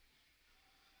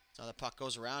 So the puck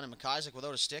goes around, and McIsaac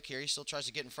without a stick here. He still tries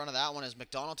to get in front of that one as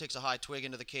McDonald takes a high twig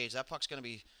into the cage. That puck's going to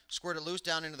be squirted loose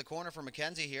down into the corner for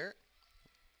McKenzie here.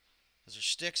 There's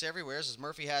sticks everywhere as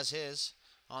Murphy has his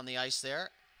on the ice there.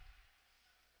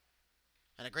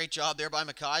 And a great job there by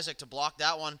McIsaac to block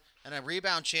that one. And a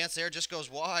rebound chance there just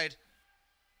goes wide.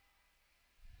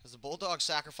 As the Bulldogs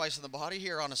sacrificing the body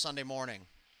here on a Sunday morning.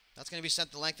 That's going to be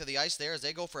sent the length of the ice there as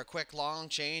they go for a quick long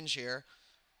change here.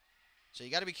 So you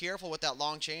got to be careful with that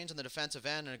long change in the defensive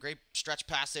end. And a great stretch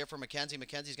pass there for McKenzie.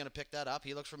 McKenzie's going to pick that up.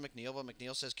 He looks for McNeil, but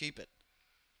McNeil says keep it.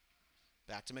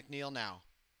 Back to McNeil now.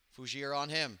 Fougier on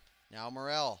him. Now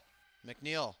Morel,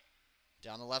 McNeil,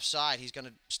 down the left side. He's going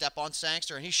to step on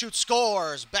Sangster, and he shoots,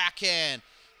 scores, backhand,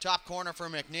 top corner for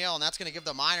McNeil, and that's going to give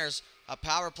the Miners a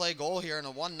power play goal here and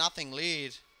a 1-0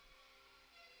 lead.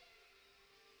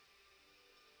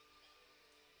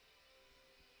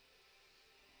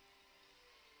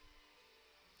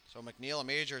 So McNeil, a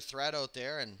major threat out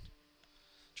there, and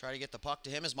try to get the puck to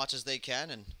him as much as they can,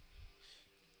 and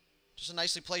just a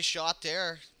nicely placed shot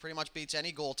there. Pretty much beats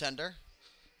any goaltender.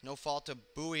 No fault to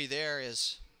Bowie there,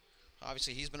 is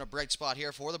obviously he's been a bright spot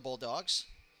here for the Bulldogs.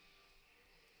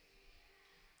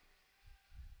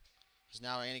 As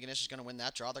now Antigonish is going to win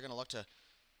that draw. They're going to look to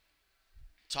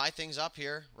tie things up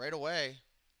here right away.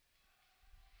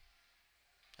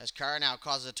 As Carr now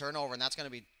causes a turnover, and that's going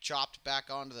to be chopped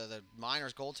back onto the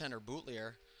Miners goaltender,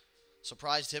 Boutlier.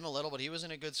 Surprised him a little, but he was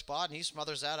in a good spot, and he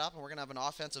smothers that up, and we're going to have an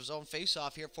offensive zone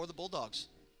face-off here for the Bulldogs.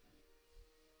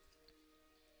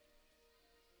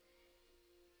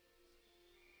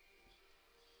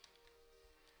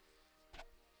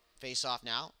 Face off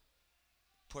now.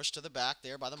 Pushed to the back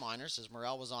there by the Miners as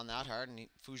Morel was on that hard, and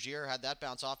Fougier had that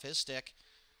bounce off his stick.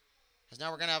 As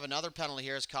now we're going to have another penalty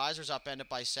here as Kaiser's upended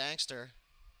by Sangster.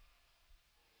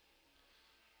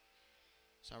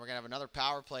 So we're going to have another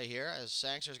power play here as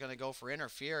Sangster's going to go for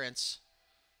interference.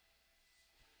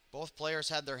 Both players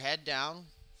had their head down.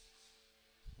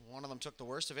 One of them took the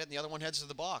worst of it, and the other one heads to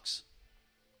the box.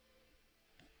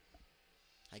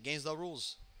 Against the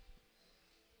rules.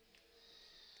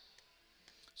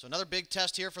 So another big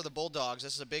test here for the Bulldogs.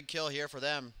 This is a big kill here for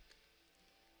them.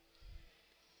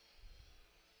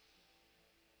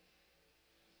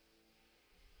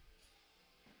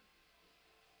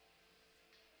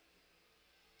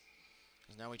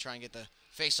 As now we try and get the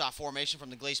face-off formation from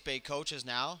the Glace Bay coaches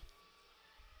now.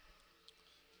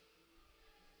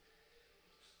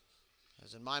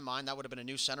 As in my mind, that would have been a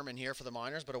new centerman here for the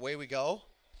Miners, but away we go.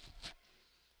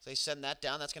 So they send that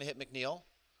down. That's going to hit McNeil.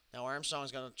 Now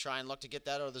Armstrong's going to try and look to get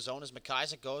that out of the zone as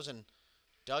McIsaac goes, and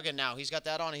Duggan now. He's got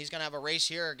that on. He's going to have a race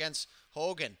here against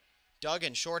Hogan.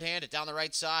 Duggan, short-handed, down the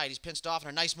right side. He's pinched off,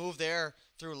 and a nice move there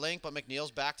through Link, but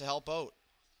McNeil's back to help out.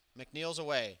 McNeil's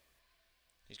away.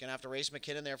 He's going to have to race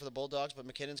McKinnon there for the Bulldogs, but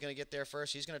McKinnon's going to get there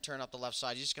first. He's going to turn up the left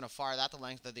side. He's just going to fire that the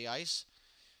length of the ice.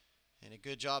 And a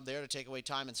good job there to take away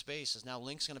time and space, as now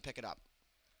Link's going to pick it up.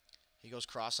 He goes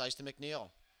cross-ice to McNeil.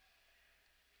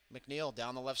 McNeil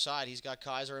down the left side. He's got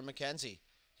Kaiser and McKenzie.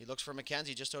 He looks for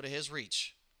McKenzie just out of his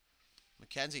reach.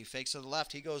 McKenzie fakes to the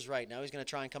left. He goes right. Now he's going to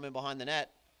try and come in behind the net.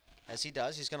 As he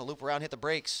does, he's going to loop around, hit the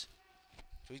brakes.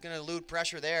 So he's going to elude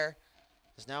pressure there.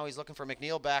 As now he's looking for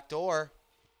McNeil back door.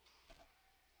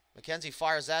 McKenzie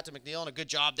fires that to McNeil, and a good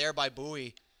job there by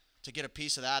Bowie to get a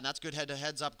piece of that. And that's good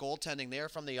heads-up goaltending there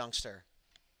from the youngster.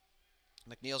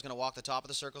 McNeil's going to walk the top of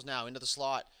the circles now into the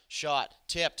slot. Shot,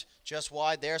 tipped, just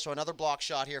wide there. So another block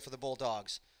shot here for the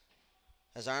Bulldogs.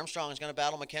 As Armstrong is going to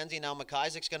battle McKenzie. Now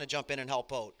McIsaac's going to jump in and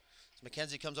help out. As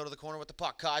McKenzie comes out of the corner with the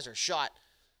puck. Kaiser, shot.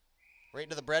 Right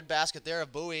into the breadbasket there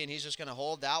of Bowie, and he's just going to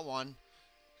hold that one.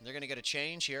 And they're going to get a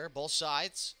change here, both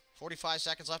sides. 45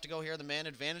 seconds left to go here, the man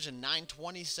advantage, and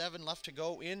 9:27 left to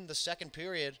go in the second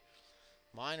period.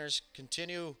 Miners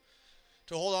continue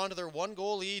to hold on to their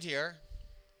one-goal lead here.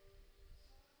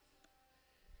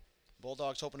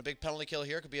 Bulldogs hoping a big penalty kill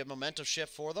here. Could be a momentum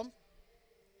shift for them.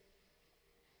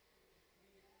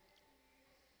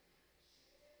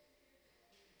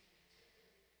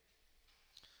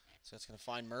 So that's going to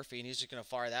find Murphy, and he's just going to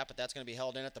fire that, but that's going to be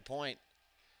held in at the point.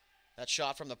 That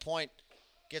shot from the point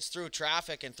gets through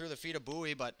traffic and through the feet of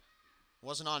Bowie, but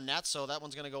wasn't on net, so that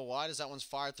one's going to go wide as that one's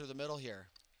fired through the middle here.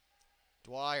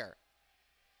 Dwyer.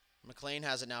 McLean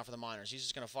has it now for the Miners. He's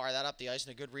just going to fire that up the ice,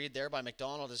 and a good read there by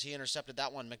McDonald as he intercepted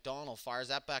that one. McDonald fires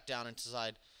that back down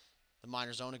inside the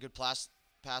Miners zone. A good pass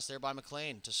there by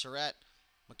McLean to Surratt.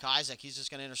 McIsaac, he's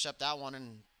just going to intercept that one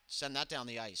and send that down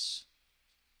the ice.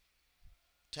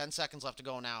 10 seconds left to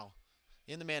go now.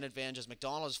 In the man advantage as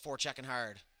McDonald is forechecking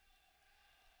hard.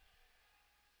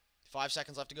 5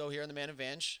 seconds left to go here in the man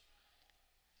advantage.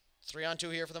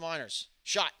 3-on-2 here for the Miners.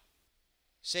 Shot.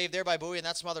 Saved there by Bowie, and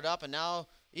that's smothered up. And now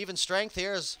even strength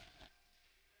here as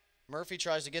Murphy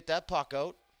tries to get that puck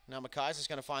out. Now McIsaac's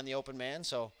going to find the open man,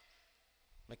 so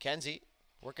McKenzie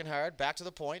working hard. Back to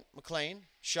the point. McLean.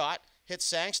 Shot. Hits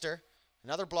Sangster.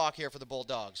 Another block here for the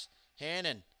Bulldogs.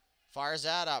 Hannon fires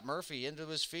that up. Murphy into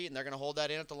his feet, and they're going to hold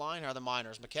that in at the line here, the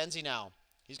Miners. McKenzie now.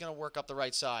 He's going to work up the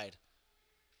right side.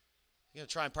 He's going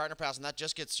to try and partner pass, and that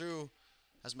just gets through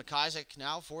as McIsaac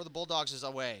now for the Bulldogs is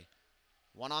away.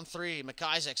 1-on-3.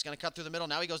 McIsaac's going to cut through the middle.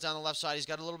 Now he goes down the left side. He's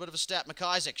got a little bit of a step.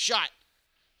 McIsaac, shot.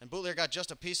 And Bootlier got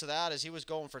just a piece of that as he was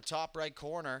going for top right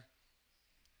corner.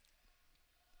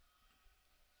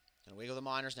 And we go the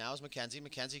Miners now as McKenzie.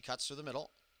 McKenzie cuts through the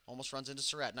middle. Almost runs into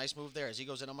Surratt. Nice move there as he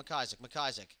goes in on McIsaac.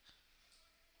 McIsaac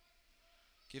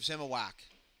gives him a whack.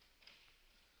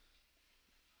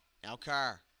 Now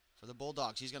Carr for the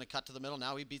Bulldogs. He's going to cut to the middle.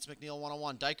 Now he beats McNeil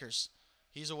one-on-one. Dykers,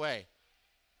 he's away.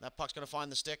 That puck's going to find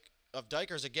the stick of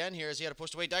Dykers again here as he had to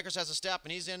push away. Dykers has a step,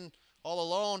 and he's in all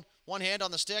alone. One hand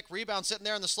on the stick. Rebound sitting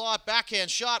there in the slot. Backhand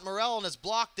shot. Morell, and it's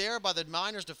blocked there by the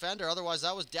Miners defender. Otherwise,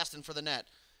 that was destined for the net.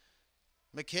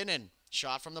 McKinnon,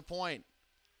 shot from the point.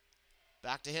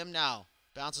 Back to him now.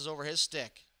 Bounces over his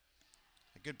stick.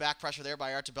 A good back pressure there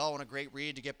by Artabello, and a great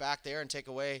read to get back there and take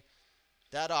away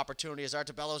that opportunity as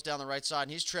Artabello's down the right side,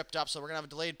 and he's tripped up, so we're going to have a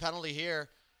delayed penalty here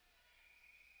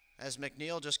as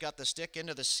McNeil just got the stick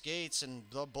into the skates, and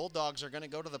the Bulldogs are going to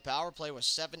go to the power play with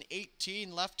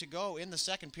 7:18 left to go in the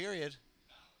second period.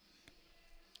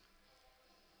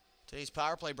 Today's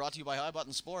power play brought to you by High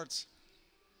Button Sports.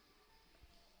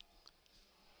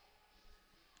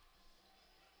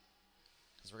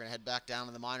 As we're going to head back down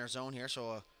to the minor zone here,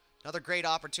 so another great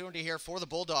opportunity here for the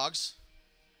Bulldogs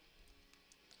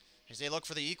as they look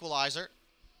for the equalizer.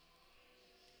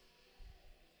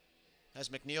 As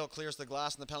McNeil clears the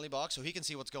glass in the penalty box so he can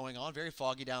see what's going on. Very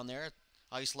foggy down there at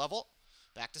ice level.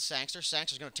 Back to Sangster.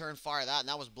 Sangster's going to turn fire that, and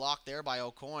that was blocked there by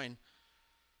O'Coin.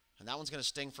 And that one's going to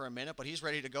sting for a minute, but he's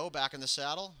ready to go back in the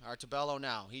saddle. Artabello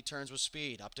now. He turns with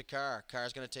speed. Up to Carr.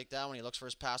 Carr's going to take that one. He looks for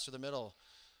his pass through the middle.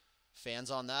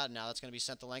 Fans on that. Now that's going to be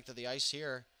sent the length of the ice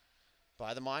here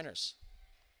by the Miners.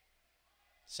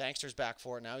 Sangster's back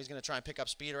for it now. He's going to try and pick up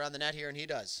speed around the net here, and he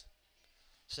does.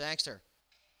 Sangster.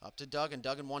 Up to Duggan.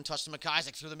 Duggan one touch to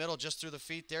McIsaac through the middle, just through the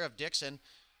feet there of Dixon.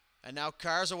 And now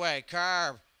Carr's away.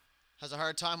 Carr has a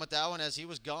hard time with that one as he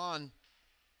was gone.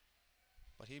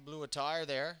 But he blew a tire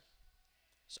there.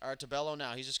 It's Artabello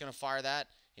now. He's just going to fire that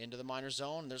into the minor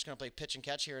zone. They're just going to play pitch and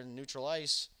catch here in neutral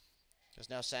ice. Because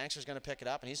now Sangster's going to pick it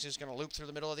up, and he's just going to loop through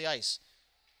the middle of the ice.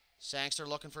 Sangster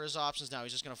looking for his options now.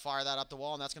 He's just going to fire that up the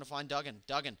wall, and that's going to find Duggan.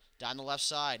 Duggan down the left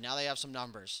side. Now they have some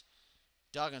numbers.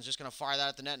 Duggan's just going to fire that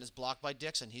at the net, and is blocked by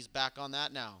Dixon. He's back on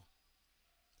that now.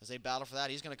 As they battle for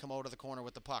that, he's going to come over to the corner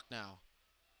with the puck now.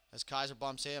 As Kaiser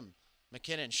bumps him.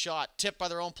 McKinnon, shot, tipped by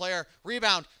their own player.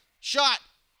 Rebound, shot,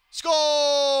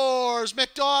 scores!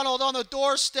 McDonald on the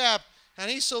doorstep,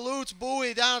 and he salutes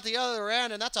Bowie down at the other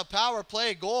end, and that's a power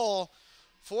play goal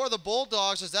for the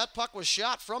Bulldogs as that puck was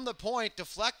shot from the point,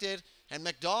 deflected, and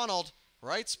McDonald,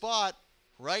 right spot,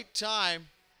 right time,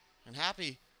 and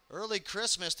happy early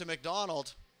Christmas to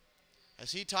McDonald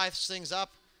as he ties things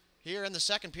up here in the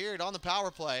second period on the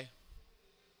power play.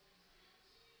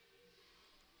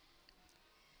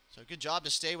 So good job to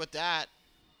stay with that.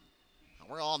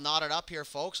 We're all knotted up here,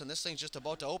 folks, and this thing's just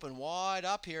about to open wide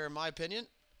up here, in my opinion.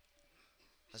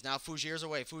 As now Fougier's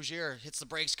away. Fougier hits the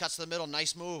brakes, cuts to the middle.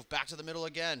 Nice move. Back to the middle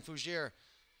again. Fougier.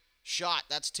 Shot.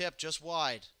 That's tipped just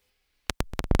wide.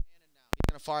 He's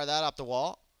going to fire that up the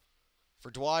wall for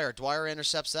Dwyer. Dwyer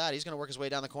intercepts that. He's going to work his way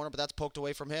down the corner, but that's poked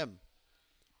away from him.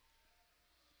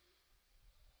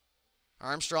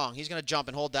 Armstrong. He's going to jump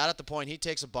and hold that at the point. He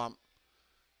takes a bump.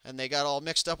 And they got all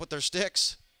mixed up with their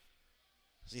sticks.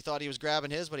 He thought he was grabbing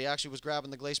his, but he actually was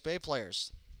grabbing the Glace Bay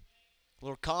players. A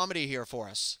little comedy here for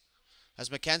us. As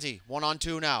McKenzie,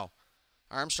 1-on-2 now.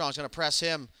 Armstrong's going to press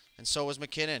him, and so is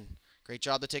McKinnon. Great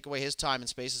job to take away his time and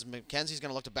spaces. McKenzie's going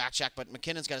to look to back check, but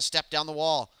McKinnon's got to step down the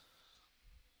wall.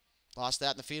 Lost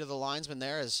that in the feet of the linesman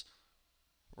there as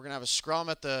we're going to have a scrum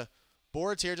at the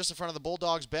boards here just in front of the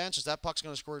Bulldogs bench as that puck's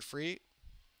going to squirt free.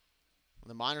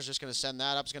 The Miners just going to send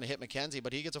that up. It's going to hit McKenzie,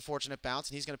 but he gets a fortunate bounce,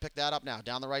 and he's going to pick that up now.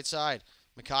 Down the right side.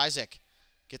 McIsaac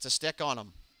gets a stick on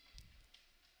him.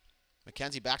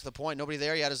 McKenzie back to the point. Nobody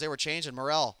there yet as they were changing.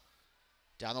 Morrell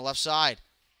down the left side.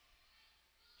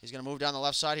 He's going to move down the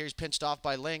left side here. He's pinched off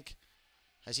by Link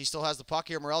as he still has the puck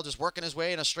here. Morrell just working his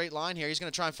way in a straight line here. He's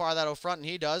going to try and fire that out front, and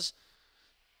he does.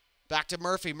 Back to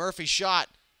Murphy. Murphy shot.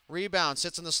 Rebound,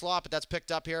 sits in the slot, but that's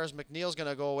picked up here as McNeil's going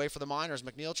to go away for the Miners.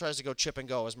 McNeil tries to go chip and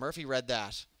go as Murphy read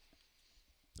that.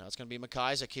 Now it's going to be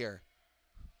McIsaac here.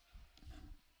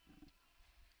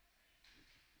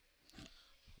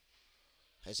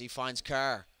 As he finds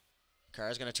Carr.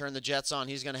 Carr's going to turn the Jets on.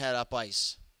 He's going to head up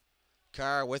ice.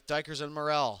 Carr with Dykers and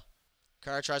Morrell.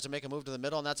 Carr tries to make a move to the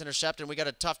middle, and that's intercepted. We got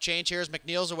a tough change here as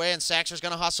McNeil's away, and Sangster's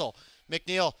going to hustle.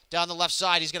 McNeil down the left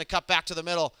side. He's going to cut back to the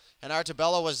middle. And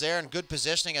Artabella was there in good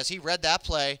positioning as he read that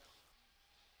play.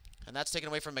 And that's taken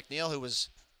away from McNeil, who was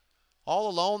all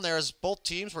alone there as both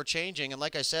teams were changing. And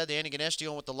like I said, the Antigonish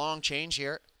dealing with the long change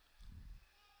here.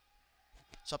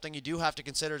 Something you do have to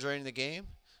consider during the game.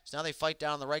 So now they fight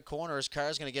down in the right corner as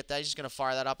Carr's going to get that. He's just going to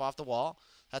fire that up off the wall.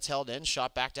 That's held in.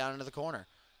 Shot back down into the corner.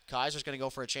 Kaiser's going to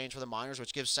go for a change for the Miners,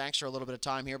 which gives Sangster a little bit of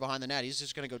time here behind the net. He's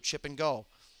just going to go chip and go.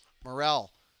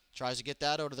 Morrell tries to get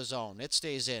that out of the zone. It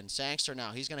stays in. Sangster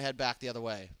now. He's going to head back the other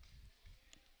way.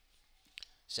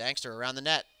 Sangster around the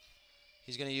net.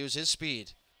 He's going to use his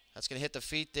speed. That's going to hit the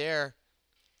feet there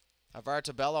of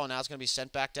Artabello, and now it's going to be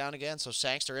sent back down again. So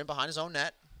Sangster in behind his own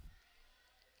net.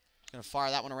 He's going to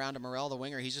fire that one around to Morrell, the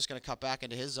winger. He's just going to cut back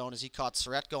into his zone as he caught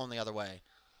Surrett going the other way.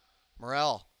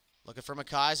 Morrell looking for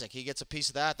McIsaac. He gets a piece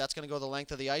of that. That's going to go the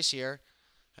length of the ice here,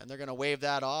 and they're going to wave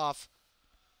that off.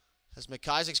 As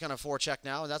McIsaac's going to forecheck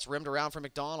now, and that's rimmed around for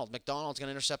McDonald. McDonald's going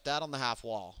to intercept that on the half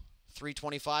wall.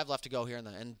 3:25 left to go here.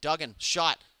 And Duggan,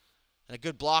 shot. And a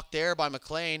good block there by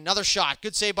McLean. Another shot.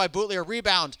 Good save by Bootlier.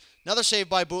 Rebound. Another save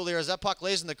by Bootlier as that puck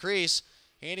lays in the crease.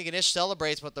 Antigonish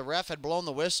celebrates, but the ref had blown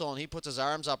the whistle, and he puts his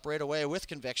arms up right away with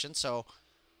conviction. So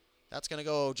that's going to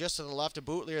go just to the left of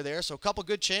Bootlier there. So a couple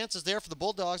good chances there for the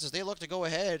Bulldogs as they look to go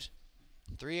ahead.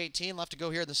 3:18 left to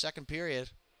go here in the second period.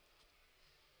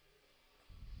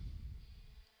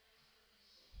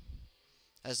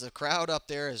 As the crowd up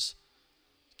there is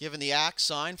giving the axe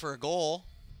sign for a goal.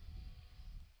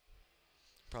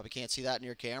 Probably can't see that in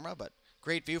your camera, but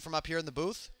great view from up here in the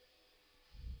booth.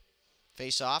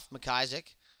 Face off,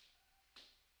 McIsaac.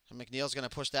 And McNeil's going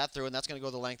to push that through, and that's going to go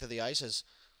the length of the ice.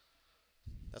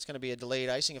 That's going to be a delayed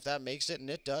icing if that makes it, and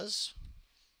it does.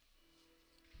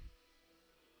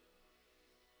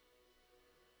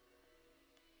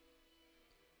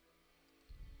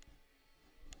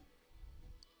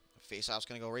 Face-off's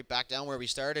going to go right back down where we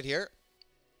started here.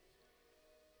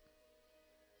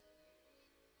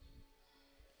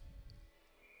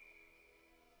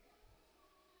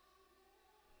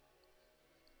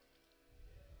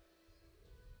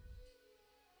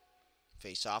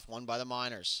 Face-off won by the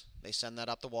Miners. They send that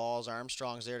up the walls.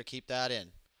 Armstrong's there to keep that in.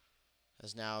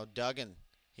 As now Duggan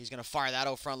He's going to fire that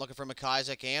out front, looking for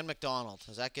McIsaac and McDonald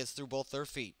as that gets through both their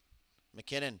feet.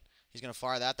 McKinnon, he's going to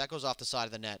fire that. That goes off the side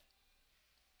of the net.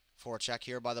 Forecheck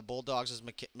here by the Bulldogs as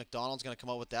McDonald's going to come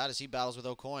out with that as he battles with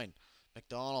O'Coin.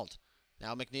 McDonald.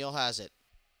 Now McNeil has it.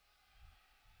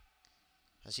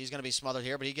 As he's going to be smothered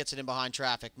here, but he gets it in behind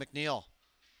traffic. McNeil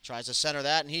tries to center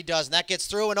that, and he does, and that gets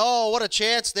through. And oh, what a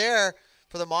chance there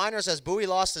for the Miners as Bowie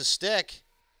lost his stick.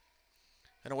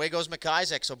 And away goes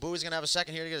McIsaac. So Bowie's going to have a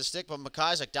second here to get a stick, but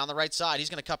McIsaac down the right side.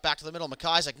 He's going to cut back to the middle.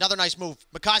 McIsaac, another nice move.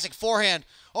 McIsaac forehand.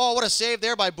 Oh, what a save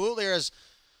there by Bootlier as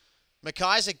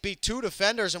McIsaac beat two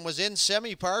defenders and was in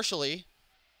semi-partially.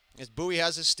 As Bowie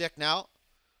has his stick now.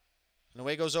 And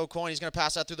away goes O'Coin. He's going to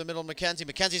pass that through the middle of McKenzie.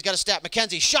 McKenzie's got a step.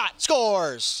 McKenzie shot.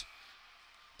 Scores!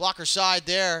 Blocker side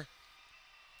there.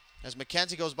 As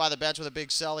McKenzie goes by the bench with a big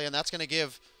celly, and that's going to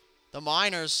give the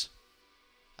Miners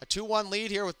a 2-1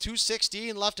 lead here with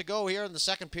 2:16 left to go here in the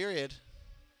second period.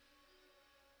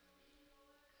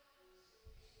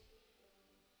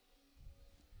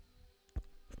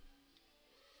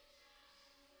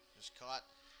 Just caught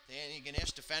the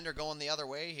Antigonish defender going the other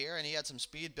way here, and he had some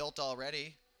speed built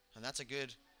already. And that's a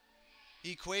good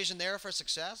equation there for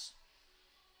success.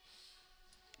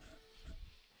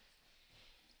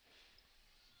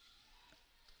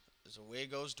 As away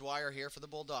goes Dwyer here for the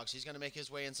Bulldogs. He's going to make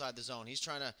his way inside the zone. He's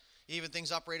trying to even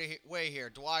things up right away here.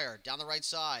 Dwyer down the right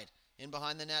side, in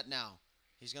behind the net now.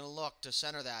 He's going to look to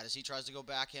center that as he tries to go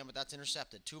backhand, but that's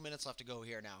intercepted. 2 minutes left to go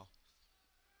here now.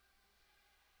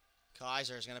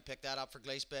 Kaiser is going to pick that up for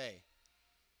Glace Bay.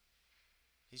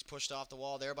 He's pushed off the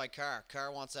wall there by Carr.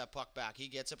 Carr wants that puck back. He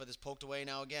gets it, but it's poked away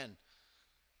now again.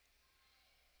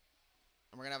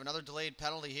 And we're going to have another delayed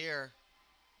penalty here,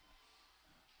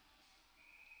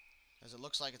 as it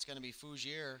looks like it's going to be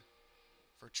Fougier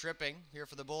for tripping here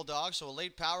for the Bulldogs. So a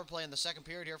late power play in the second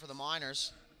period here for the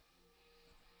Miners.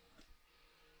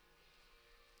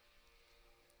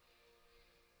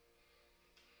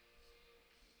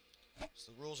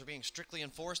 So the rules are being strictly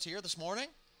enforced here this morning.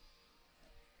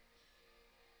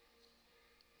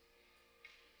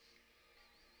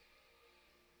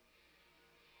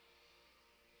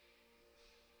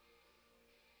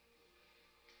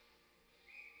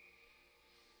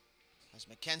 As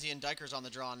McKenzie and Dykers on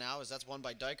the draw now, as that's won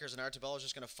by Dykers, and Artabello is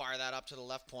just going to fire that up to the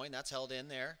left point. That's held in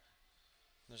there.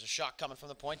 There's a shot coming from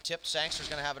the point. Tipped. Sangster's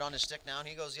going to have it on his stick now, and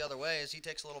he goes the other way as he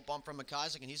takes a little bump from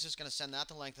McIsaac, and he's just going to send that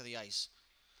the length of the ice.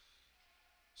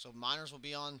 So Miners will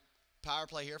be on power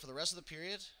play here for the rest of the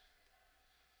period.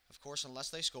 Of course, unless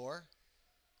they score.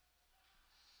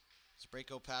 Let's break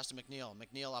go pass to McNeil.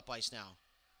 McNeil up ice now.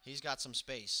 He's got some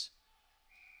space.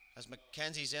 As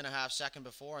McKenzie's in a half second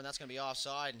before, and that's going to be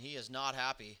offside, and he is not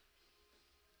happy.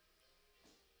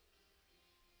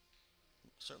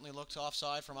 Certainly looks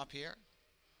offside from up here,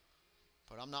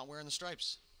 but I'm not wearing the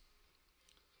stripes.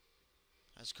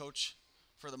 As coach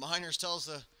for the Miners tells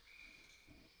the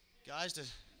guys to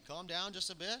calm down just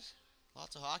a bit.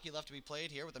 Lots of hockey left to be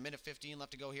played here with 1:15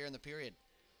 left to go here in the period.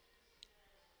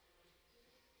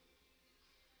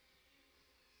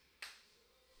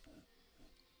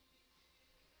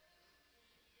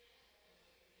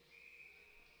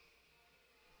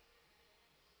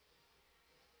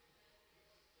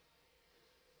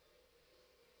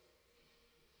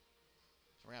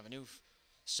 We're going to have a new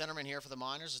centerman here for the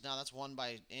Miners. Now that's won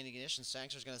by Antigonish, and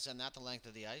Sangster's going to send that the length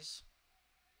of the ice.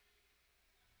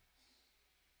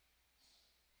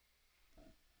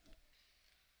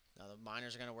 Now the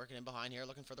Miners are going to work it in behind here,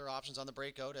 looking for their options on the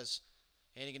breakout as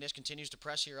Antigonish continues to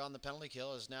press here on the penalty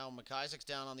kill, as now McIsaac's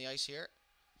down on the ice here.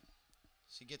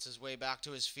 So he gets his way back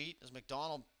to his feet as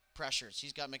McDonald pressures.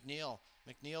 He's got McNeil.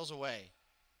 McNeil's away.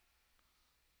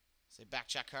 So they back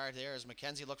check hard there as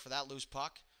McKenzie look for that loose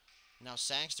puck. Now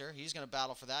Sangster, he's going to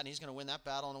battle for that, and he's going to win that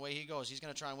battle, and away he goes. He's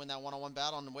going to try and win that one-on-one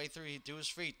battle on the way through. He to his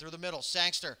feet, through the middle.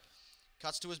 Sangster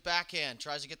cuts to his backhand,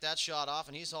 tries to get that shot off,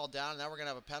 and he's hauled down. And now we're going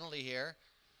to have a penalty here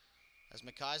as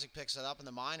McIsaac picks it up, and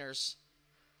the Miners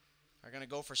are going to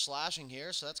go for slashing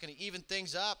here, so that's going to even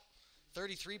things up.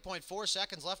 33.4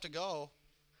 seconds left to go.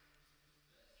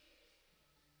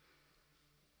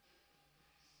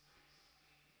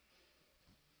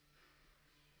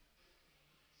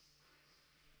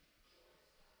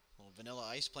 Vanilla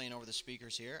Ice playing over the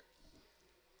speakers here.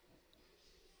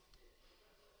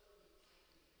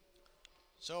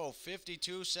 So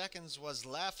 52 seconds was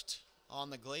left on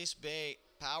the Glace Bay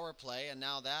power play, and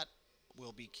now that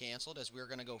will be canceled as we're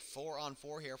going to go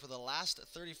 4-on-4 here for the last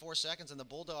 34 seconds, and the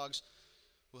Bulldogs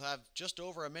will have just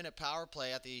over a minute power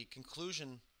play at the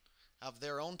conclusion of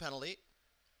their own penalty.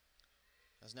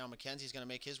 As now McKenzie's going to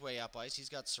make his way up ice. He's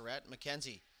got Surratt.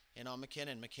 McKenzie in on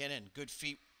McKinnon. McKinnon, good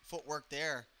footwork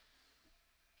there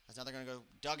Now they're going to go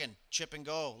Duggan, chip and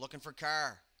go, looking for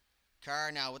Carr.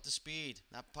 Carr now with the speed.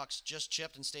 That puck's just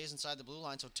chipped and stays inside the blue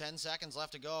line, so 10 seconds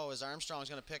left to go as Armstrong's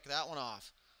going to pick that one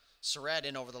off. Surratt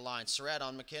in over the line. Surratt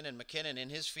on McKinnon. McKinnon in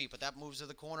his feet, but that moves to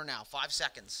the corner now. 5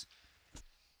 seconds.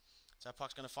 So that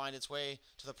puck's going to find its way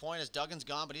to the point as Duggan's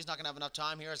gone, but he's not going to have enough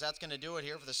time here as that's going to do it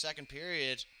here for the second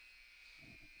period.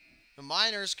 The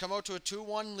Miners come out to a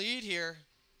 2-1 lead here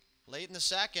late in the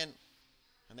second,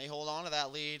 and they hold on to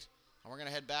that lead. And we're going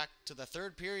to head back to the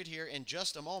third period here in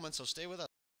just a moment, so stay with us.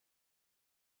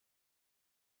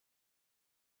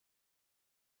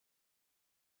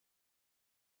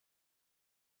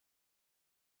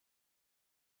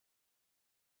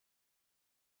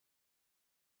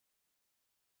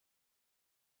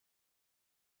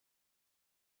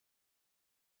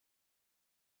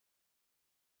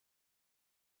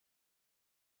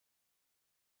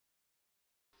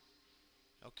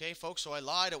 Okay, folks, so I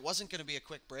lied. It wasn't going to be a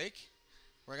quick break.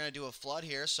 We're going to do a flood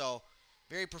here, so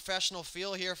very professional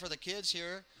feel here for the kids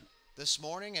here this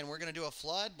morning, and we're going to do a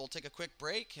flood. We'll take a quick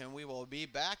break, and we will be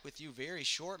back with you very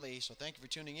shortly, so thank you for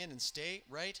tuning in, and stay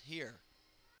right here.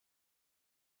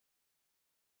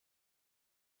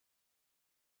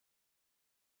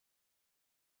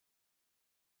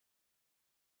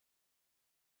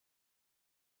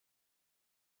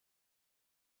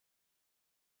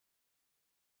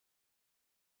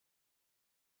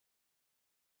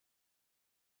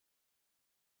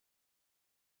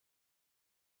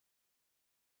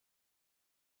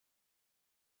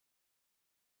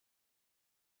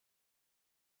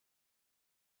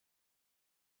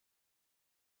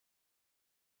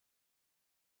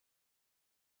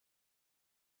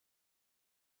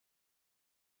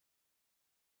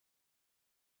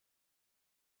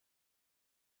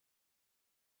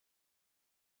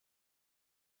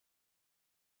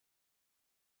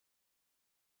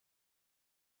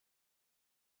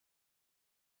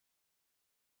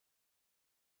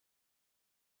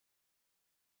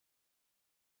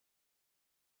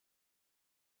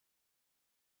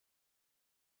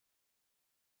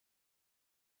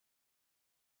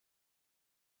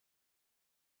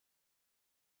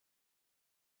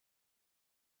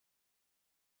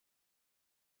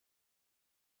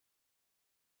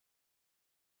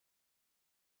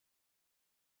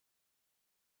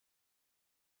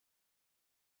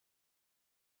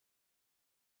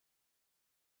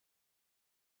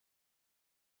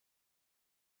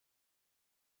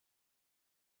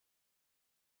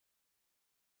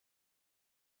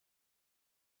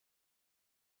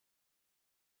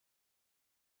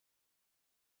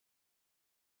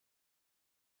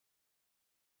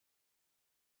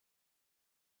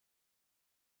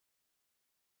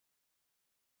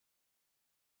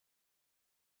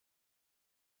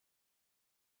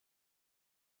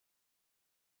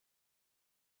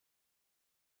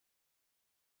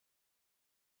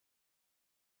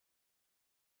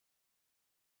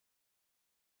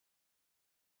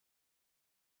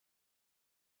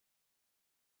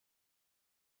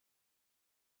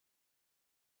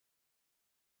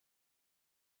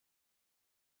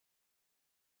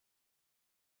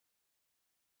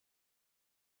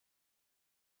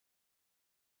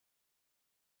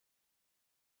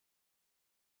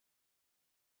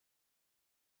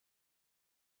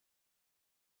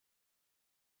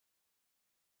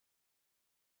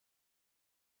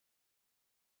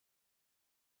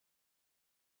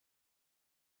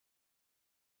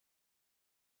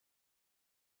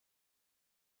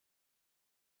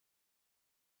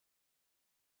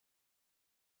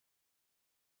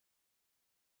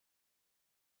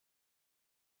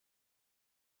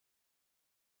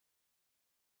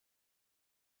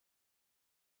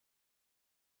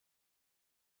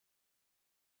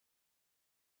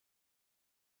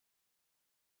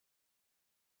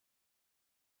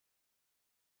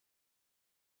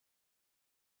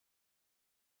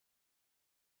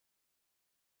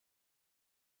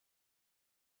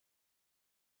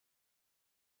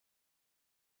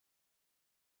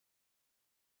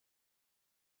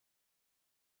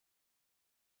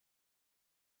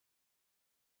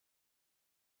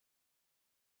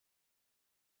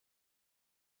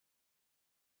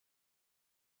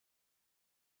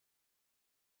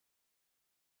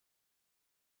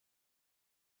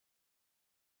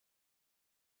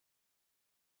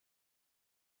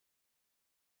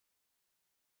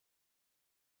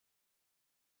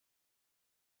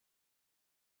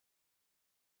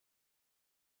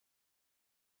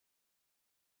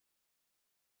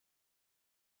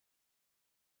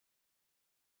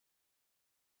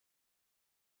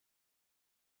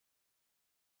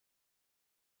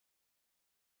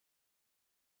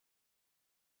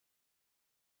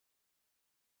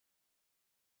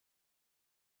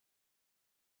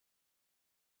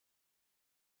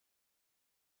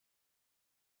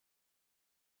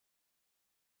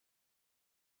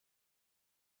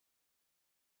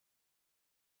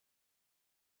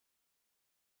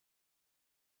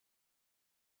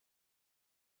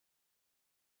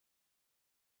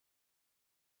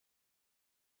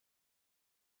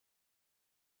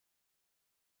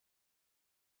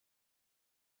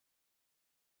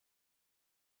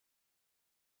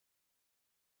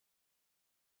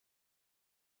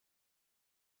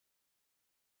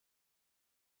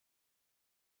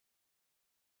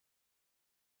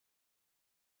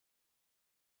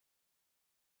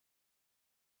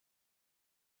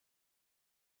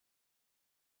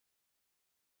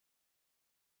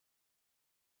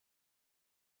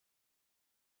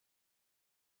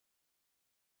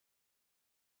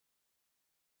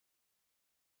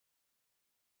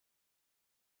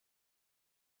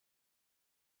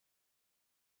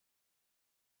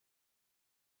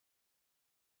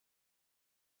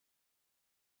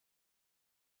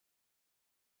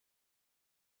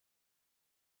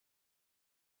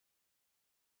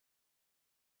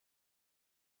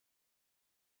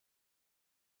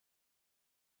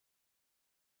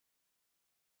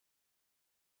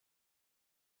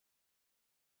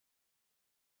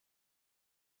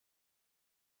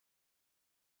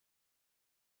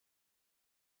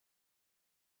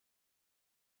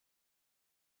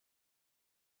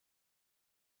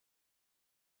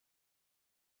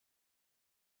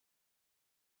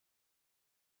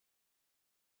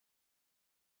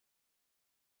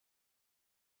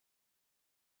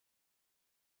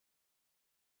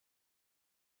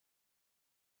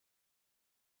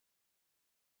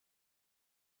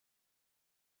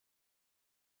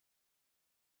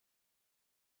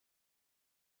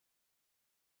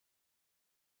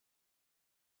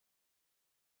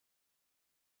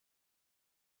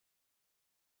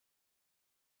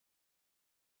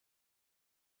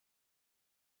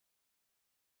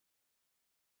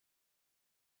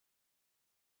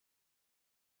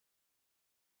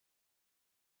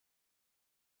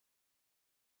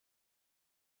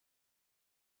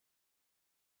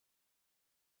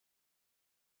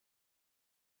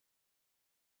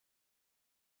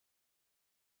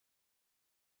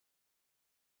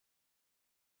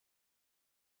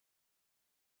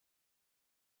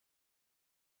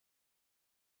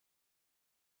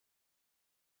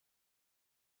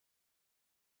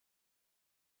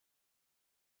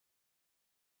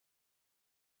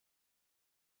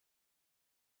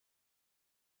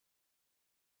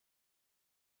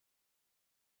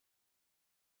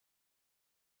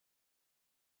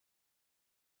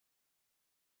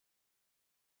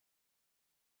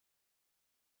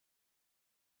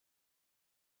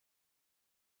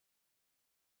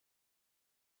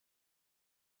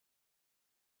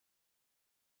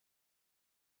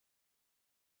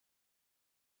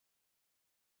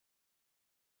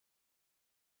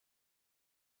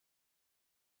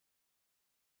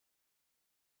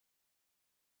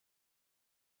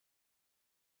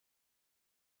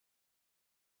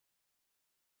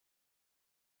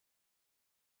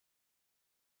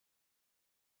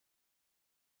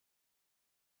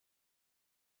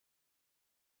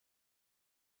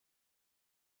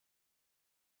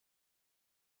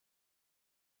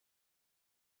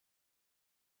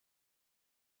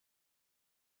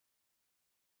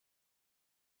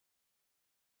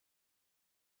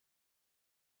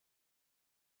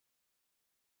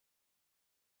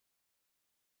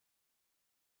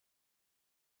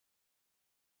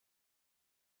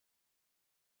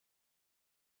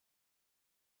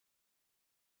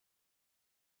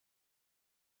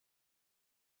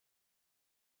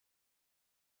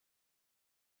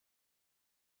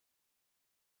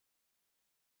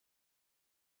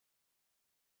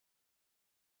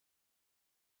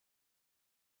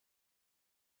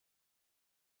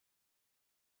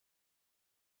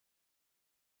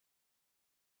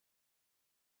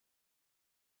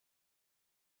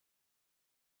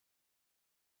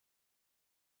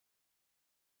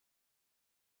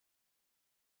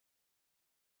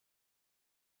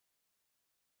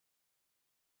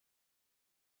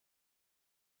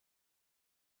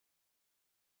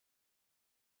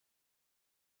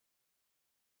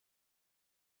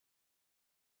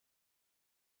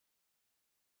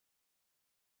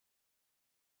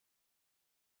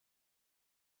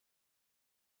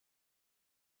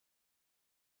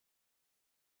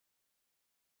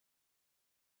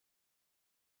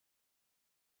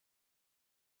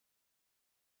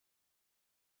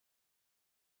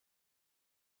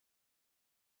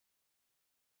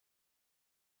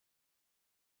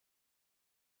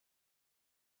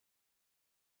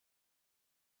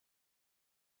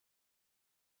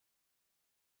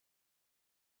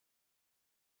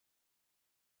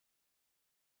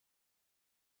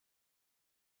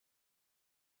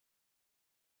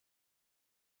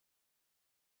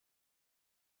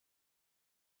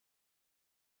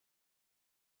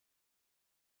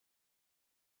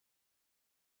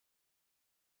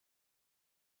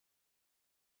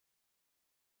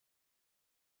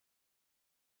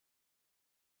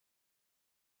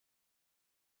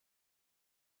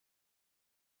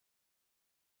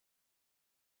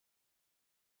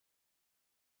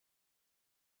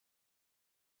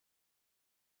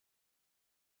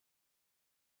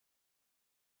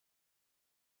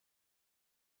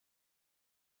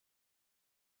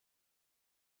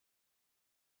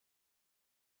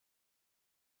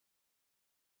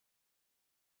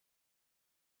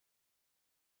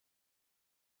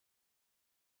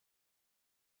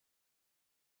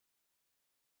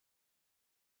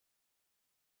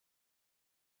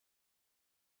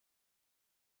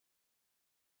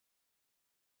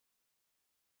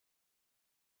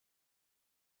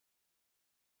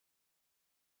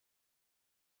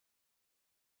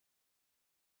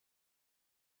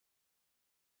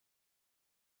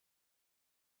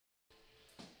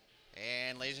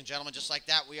 And ladies and gentlemen, just like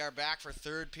that, we are back for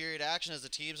third period action as the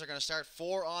teams are going to start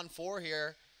 4-on-4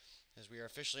 here as we are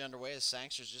officially underway. The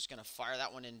Sangster's just going to fire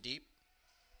that one in deep.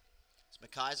 As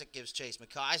McIsaac gives chase.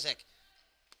 McIsaac,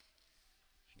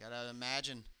 you got to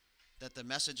imagine that the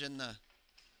message in the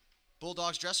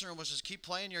Bulldogs dressing room was just keep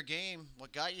playing your game.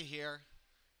 What got you here?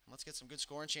 Let's get some good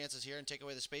scoring chances here and take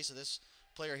away the space of this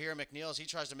player here, McNeil, as he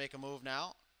tries to make a move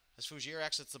now. As Fougere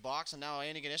exits the box, and now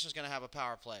Antigonish is going to have a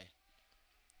power play.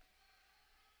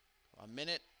 A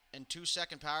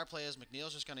 1-and-2-second power play as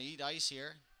McNeil's just going to eat ice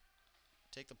here.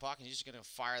 Take the puck, and he's just going to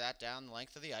fire that down the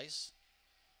length of the ice.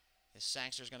 His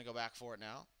Sangster's going to go back for it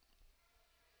now.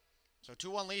 So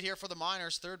 2-1 lead here for the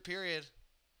Miners, third period.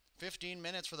 15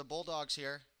 minutes for the Bulldogs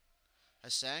here.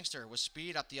 As Sangster with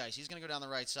speed up the ice. He's going to go down the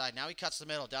right side. Now he cuts the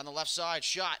middle. Down the left side.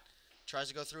 Shot. Tries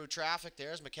to go through traffic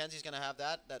there. As McKenzie's going to have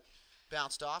that. That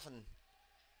bounced off, and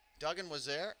Duggan was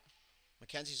there.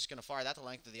 McKenzie's just going to fire that the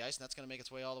length of the ice, and that's going to make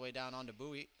its way all the way down onto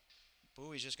Bowie.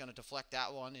 Bowie's just going to deflect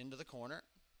that one into the corner.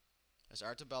 There's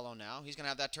Artabello now. He's going to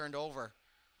have that turned over.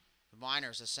 The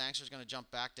Miners, as Sangster's going to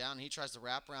jump back down. He tries the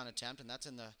wraparound attempt, and that's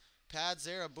in the pads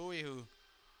there of Bowie,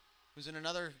 who's in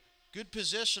another good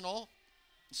positional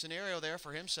scenario there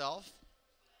for himself.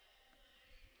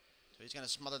 So he's going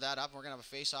to smother that up. We're going to have a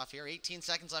face-off here. 18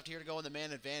 seconds left here to go in the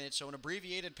man advantage. So an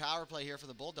abbreviated power play here for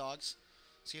the Bulldogs.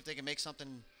 See if they can make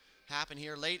something happen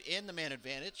here late in the man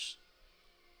advantage.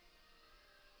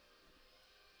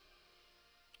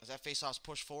 As that face-off's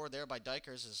pushed forward there by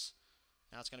Dykers,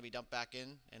 now it's going to be dumped back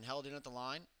in and held in at the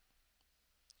line.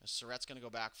 As Surrette's going to go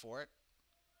back for it.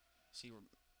 See,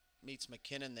 meets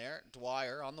McKinnon there.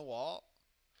 Dwyer on the wall.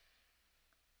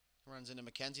 Runs into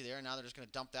McKenzie there, and now they're just going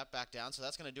to dump that back down. So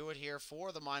that's going to do it here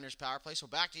for the Miners' power play. So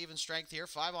back to even strength here,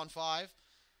 5-on-5,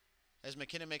 as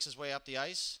McKinnon makes his way up the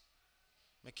ice.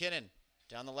 McKinnon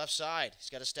down the left side.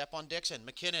 He's got to step on Dixon.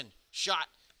 McKinnon, shot.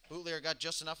 Bootleer got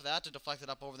just enough of that to deflect it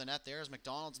up over the net there, as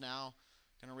McDonald's now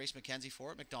going to race McKenzie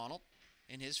for it. McDonald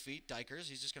in his feet. Dykers,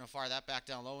 he's just going to fire that back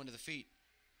down low into the feet.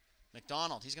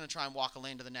 McDonald, he's going to try and walk a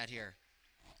lane to the net here.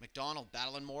 McDonald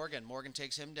battling Morgan. Morgan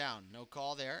takes him down. No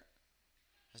call there.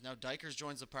 As now Dykers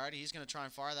joins the party. He's going to try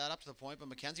and fire that up to the point, but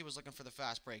McKenzie was looking for the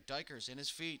fast break. Dykers in his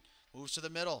feet. Moves to the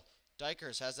middle.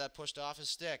 Dykers has that pushed off his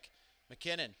stick.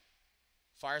 McKinnon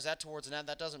fires that towards the net.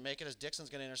 That doesn't make it, as Dixon's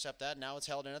going to intercept that. Now it's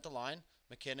held in at the line.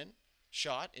 McKinnon,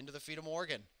 shot into the feet of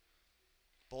Morgan.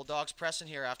 Bulldogs pressing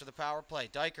here after the power play.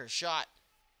 Dykers, shot.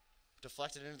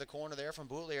 Deflected into the corner there from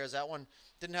Bootleer, as that one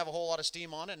didn't have a whole lot of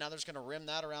steam on it. Now they're just going to rim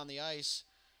that around the ice.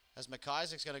 As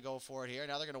McIsaac's going to go for it here.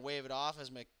 Now they're going to wave it off as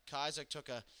McIsaac took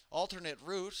a alternate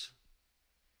route.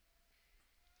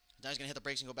 Now he's going to hit the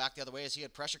brakes and go back the other way as he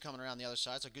had pressure coming around the other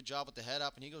side. So good job with the head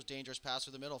up, and he goes dangerous pass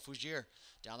through the middle. Fougere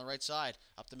down the right side.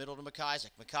 Up the middle to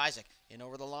McIsaac. McIsaac in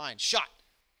over the line. Shot.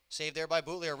 Saved there by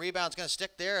Bootleer. Rebound's going to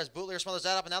stick there as Bootleer smothers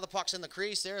that up, and now the puck's in the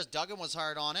crease there as Duggan was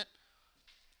hard on it.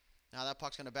 Now that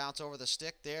puck's going to bounce over the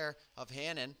stick there of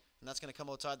Hannon, and that's going to come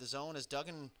outside the zone as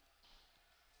Duggan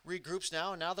regroups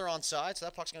now, and now they're on side, so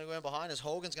that puck's going to go in behind as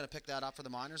Hogan's going to pick that up for the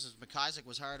Miners as McIsaac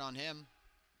was hard on him.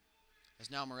 As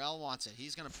now Morel wants it.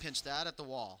 He's going to pinch that at the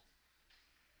wall.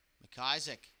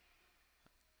 McIsaac.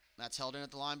 That's held in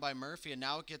at the line by Murphy, and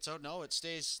now it gets out. No, it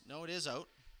stays. No, it is out.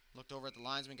 Looked over at the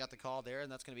linesman, got the call there,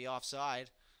 and that's going to be offside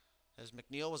as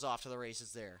McNeil was off to the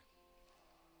races there.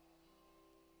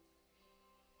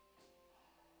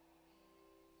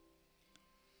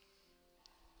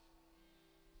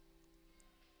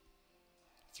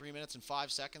 Three minutes and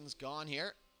 5 seconds gone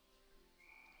here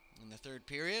in the third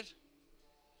period.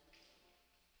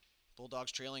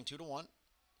 Bulldogs trailing 2-1.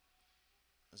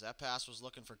 As that pass was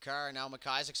looking for Carr, now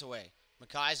McIsaac's away.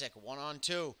 McIsaac,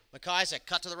 1-on-2. McIsaac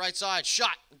cut to the right side.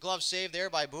 Shot. Glove save there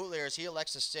by Bootleer as he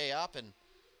elects to stay up. And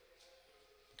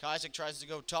McIsaac tries to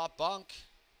go top bunk.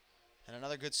 And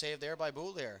another good save there by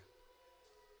Bootleer.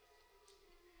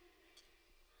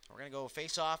 We're going to go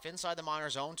face-off inside the Miner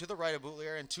zone to the right of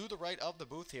Bootleer and to the right of the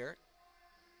booth here.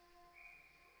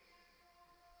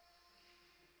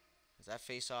 As that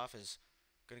face-off is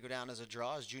going to go down as a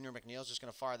draw, as Junior McNeil's just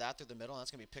going to fire that through the middle, and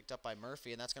that's going to be picked up by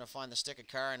Murphy, and that's going to find the stick of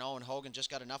Carr, and Owen Hogan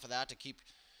just got enough of that to keep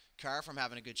Carr from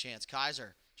having a good chance.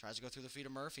 Kaiser tries to go through the feet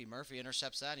of Murphy. Murphy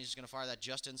intercepts that, and he's just going to fire that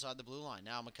just inside the blue line.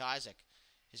 Now McIsaac.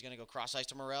 He's going to go cross-ice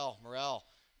to Morel. Morel,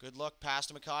 good look, pass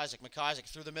to McIsaac. McIsaac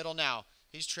through the middle now.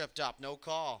 He's tripped up, no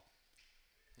call.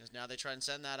 As now they try and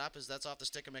send that up as that's off the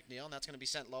stick of McNeil, and that's going to be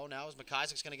sent low now as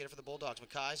McIsaac's going to get it for the Bulldogs.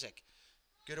 McIsaac,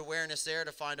 good awareness there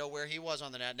to find out where he was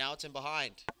on the net. Now it's in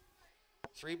behind.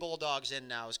 3 Bulldogs in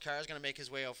now as Carr's going to make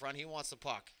his way out front. He wants the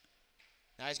puck.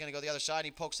 Now he's going to go the other side.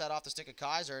 He pokes that off the stick of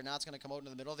Kaiser, and now it's going to come out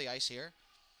into the middle of the ice here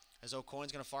as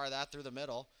O'Coin's going to fire that through the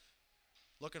middle.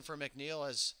 looking for McNeil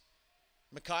as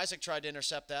McIsaac tried to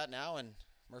intercept that now, and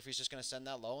Murphy's just going to send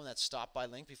that low, and that's stopped by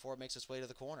Link before it makes its way to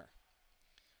the corner.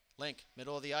 Link,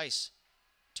 middle of the ice.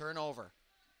 Turnover.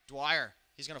 Dwyer,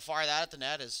 he's going to fire that at the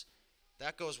net as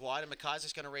that goes wide, and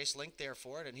McIsaac's going to race Link there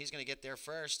for it, and he's going to get there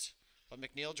first. But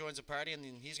McNeil joins the party, and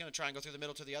he's going to try and go through the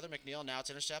middle to the other McNeil. Now it's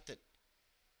intercepted.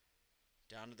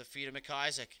 Down to the feet of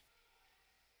McIsaac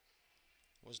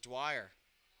was Dwyer.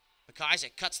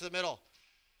 McIsaac cuts to the middle.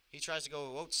 He tries to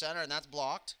go out center, and that's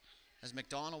blocked. As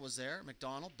McDonald was there.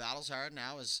 McDonald battles hard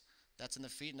now as that's in the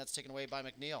feet, and that's taken away by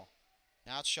McNeil.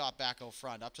 Now it's shot back out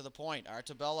front, up to the point.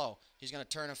 Artabello, he's going to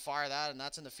turn and fire that, and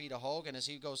that's in the feet of Hogan as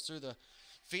he goes through the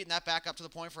feet, and that back up to the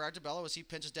point for Artabello as he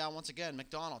pinches down once again.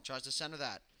 McDonald tries to center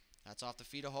that. That's off the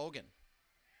feet of Hogan.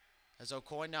 As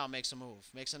O'Coin now makes a move,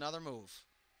 makes another move.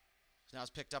 Now it's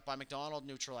picked up by McDonald,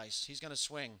 neutralized. He's going to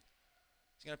swing.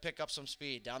 He's going to pick up some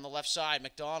speed. Down the left side,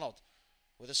 McDonald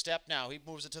with a step now. He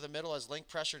moves it to the middle as Link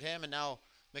pressured him, and now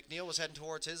McNeil was heading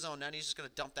towards his zone. Now he's just going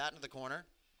to dump that into the corner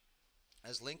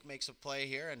as Link makes a play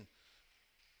here, and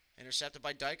intercepted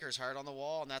by Dykers hard on the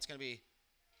wall, and that's going to be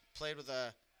played with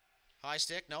a high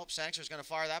stick. Nope, Sangster's going to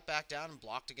fire that back down and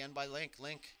blocked again by Link.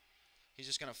 Link, he's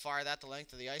just going to fire that the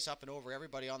length of the ice up and over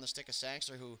everybody on the stick of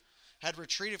Sangster, who had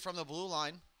retreated from the blue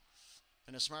line.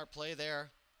 And a smart play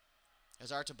there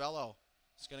as Artabello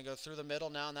is going to go through the middle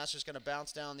now, and that's just going to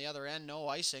bounce down the other end. No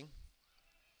icing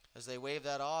as they wave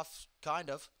that off,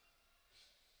 kind of.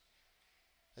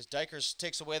 As Dykers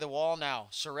takes away the wall now.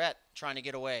 Surrett trying to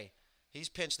get away. He's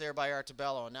pinched there by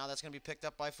Artabello, and now that's going to be picked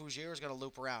up by Fougier, who's going to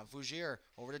loop around. Fougier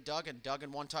over to Duggan.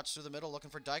 Duggan one touch through the middle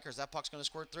looking for Dykers. That puck's going to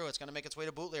squirt through. It's going to make its way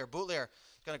to Boutlier. Boutlier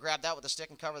is going to grab that with the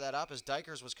stick and cover that up as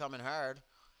Dykers was coming hard.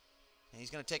 And he's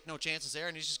going to take no chances there,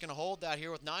 and he's just going to hold that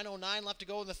here with 9:09 left to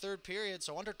go in the third period.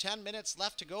 So under 10 minutes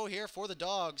left to go here for the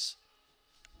Dogs.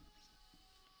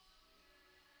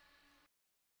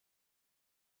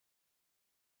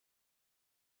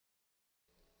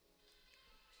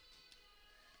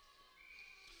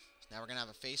 So now we're going to have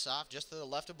a face-off just to the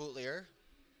left of Boutlier.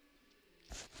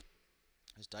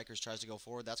 As Dykers tries to go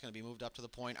forward, that's going to be moved up to the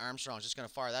point. Armstrong's just going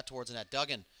to fire that towards the net.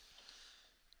 Duggan.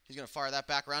 He's going to fire that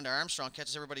back around to Armstrong.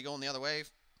 Catches everybody going the other way.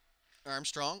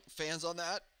 Armstrong, fans on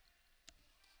that.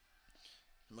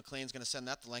 And McLean's going to send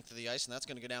that the length of the ice, and that's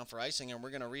going to go down for icing. And we're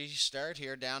going to restart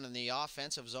here down in the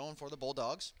offensive zone for the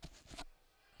Bulldogs.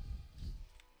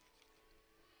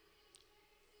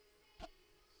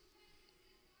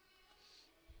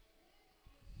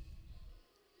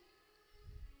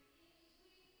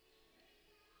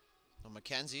 So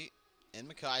McKenzie and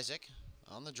McIsaac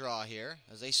on the draw here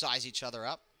as they size each other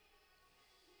up.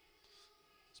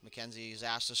 McKenzie's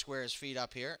asked to square his feet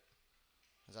up here.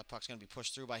 As that puck's going to be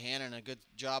pushed through by Hannon. A good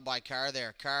job by Carr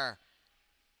there. Carr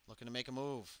looking to make a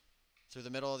move through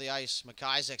the middle of the ice.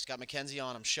 McIsaac's got McKenzie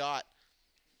on him. Shot.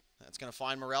 That's going to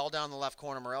find Morrell down the left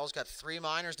corner. Morrell's got three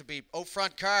minors to beat. Out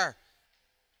front, Carr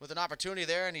with an opportunity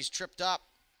there, and he's tripped up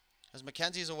as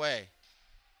McKenzie's away.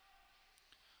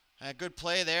 A good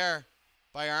play there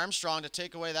by Armstrong to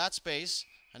take away that space.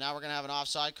 And now we're going to have an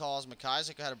offside call as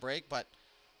McIsaac had a break, but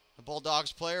the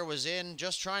Bulldogs player was in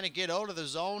just trying to get out of the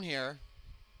zone here.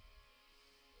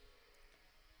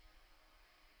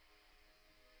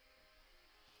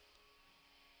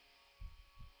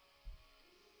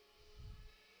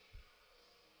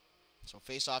 So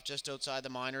face off just outside the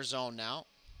minor zone now.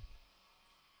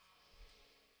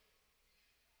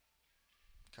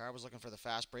 Carr was looking for the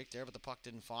fast break there, but the puck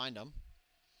didn't find him.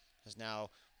 As now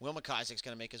Will McIsaac's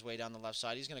going to make his way down the left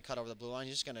side. He's going to cut over the blue line.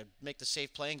 He's just going to make the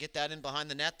safe play and get that in behind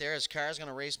the net there as Carr's going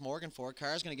to race Morgan for it.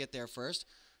 Carr's going to get there first,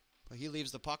 but he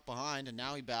leaves the puck behind, and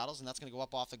now he battles, and that's going to go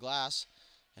up off the glass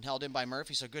and held in by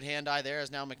Murphy. So good hand-eye there as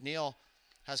now McNeil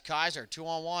has Kaiser.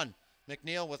 2-on-1.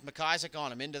 McNeil with McIsaac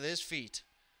on him into his feet.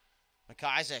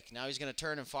 McIsaac, now he's going to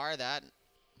turn and fire that.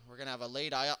 We're going to have a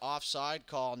late offside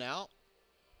call now.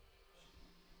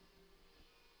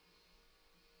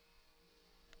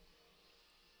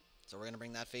 So we're going to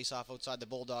bring that face-off outside the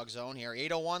Bulldog zone here.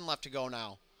 8:01 left to go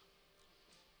now.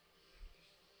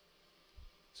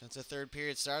 Since the third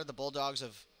period started, the Bulldogs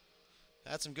have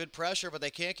had some good pressure, but they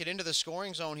can't get into the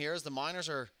scoring zone here as the Miners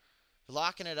are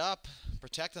locking it up,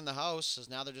 protecting the house, as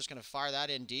now they're just going to fire that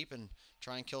in deep and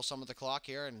try and kill some of the clock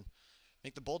here and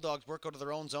make the Bulldogs work out of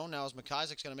their own zone now as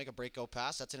McIsaac's going to make a break-go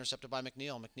pass. That's intercepted by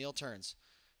McNeil. McNeil turns.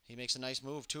 He makes a nice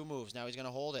move, two moves. Now he's going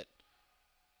to hold it.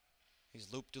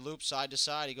 He's loop-to-loop,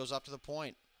 side-to-side. He goes up to the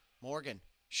point. Morgan,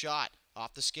 shot,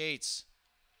 off the skates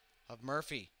of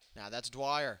Murphy. Now that's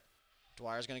Dwyer.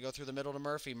 Dwyer's going to go through the middle to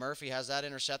Murphy. Murphy has that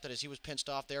intercepted as he was pinched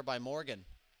off there by Morgan.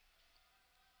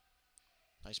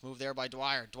 Nice move there by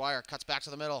Dwyer. Dwyer cuts back to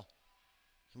the middle.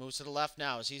 He moves to the left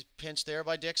now as he's pinched there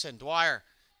by Dixon. Dwyer,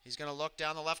 he's going to look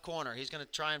down the left corner. He's going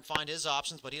to try and find his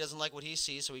options, but he doesn't like what he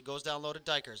sees, so he goes down low to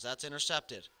Dykers. That's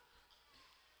intercepted.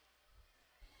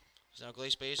 So now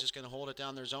Glace Bay is just going to hold it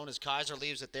down their zone as Kaiser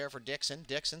leaves it there for Dixon.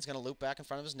 Dixon's going to loop back in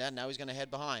front of his net. Now he's going to head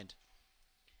behind.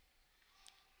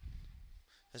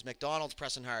 As McDonald's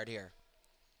pressing hard here.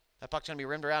 That puck's going to be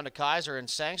rimmed around to Kaiser, and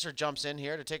Sangster jumps in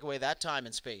here to take away that time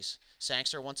and space.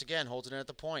 Sangster once again holds it in at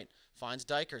the point. Finds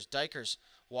Dykers. Dykers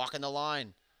walking the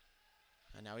line.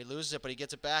 And now he loses it, but he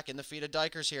gets it back in the feet of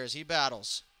Dykers here as he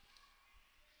battles.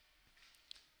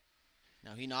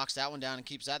 Now he knocks that one down and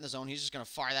keeps that in the zone. He's just going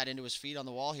to fire that into his feet on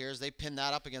the wall here as they pin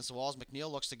that up against the walls.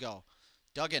 McNeil looks to go.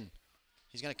 Duggan.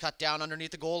 He's going to cut down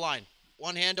underneath the goal line.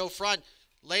 One hand out front.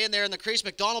 Laying there in the crease.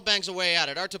 McDonald bangs away at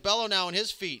it. Artebello now on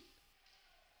his feet.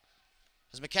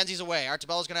 As McKenzie's away.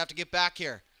 Artebello's going to have to get back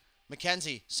here.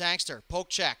 McKenzie. Sangster. Poke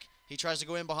check. He tries to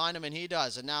go in behind him, and he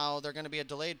does. And now they're going to be a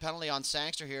delayed penalty on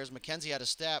Sangster here as McKenzie had a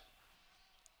step.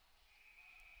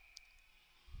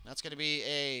 That's going to be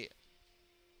a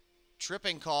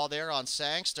tripping call there on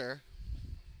Sangster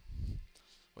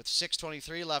with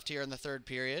 6:23 left here in the third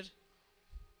period.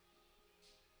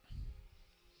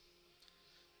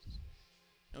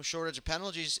 No shortage of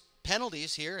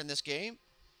penalties here in this game.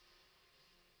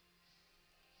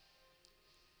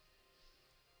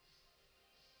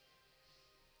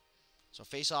 So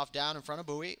face-off down in front of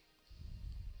Bowie.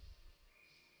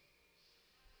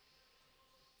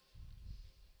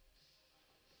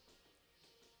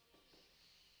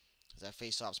 As that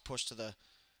face-off's pushed to the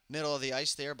middle of the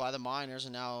ice there by the Miners,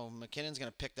 and now McKinnon's going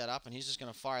to pick that up, and he's just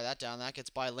going to fire that down. That gets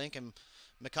by Link, and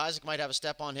McIsaac might have a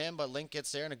step on him, but Link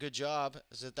gets there, and a good job.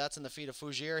 That's in the feet of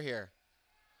Fougier here.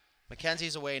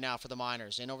 McKenzie's away now for the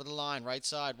Miners. In over the line, right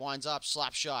side, winds up,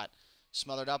 slap shot.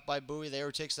 Smothered up by Bowie there,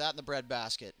 who takes that in the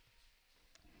breadbasket.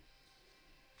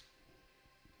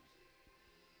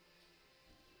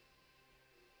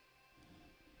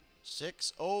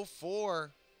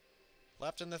 .6:04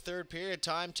 left in the third period.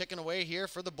 Time ticking away here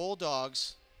for the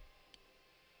Bulldogs.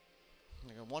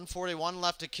 1:41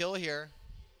 left to kill here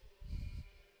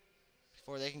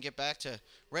before they can get back to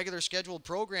regular scheduled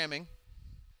programming.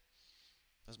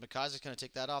 As McIsaac's going to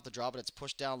take that off the draw, but it's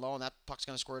pushed down low, and that puck's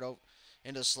going to squirt out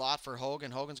into the slot for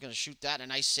Hogan. Hogan's going to shoot that,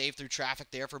 and a nice save through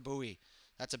traffic there for Bowie.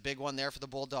 That's a big one there for the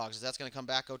Bulldogs. That's going to come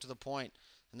back out to the point.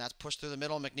 And that's pushed through the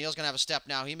middle. McNeil's going to have a step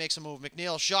now. He makes a move.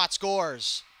 McNeil, shot,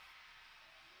 scores.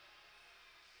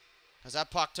 As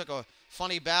that puck took a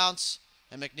funny bounce,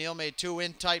 and McNeil made two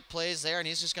in-tight plays there, and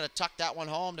he's just going to tuck that one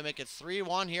home to make it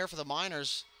 3-1 here for the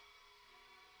Miners.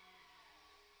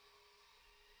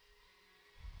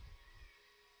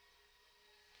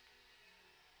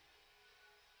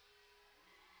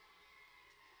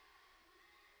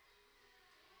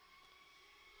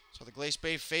 So the Glace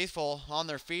Bay faithful on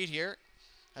their feet here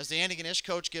as the Antigonish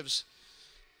coach gives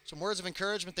some words of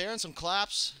encouragement there and some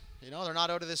claps. You know, they're not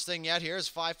out of this thing yet here. It's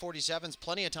 5:47.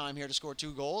 Plenty of time here to score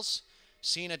 2 goals.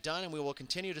 Seen it done, and we will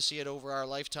continue to see it over our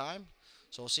lifetime.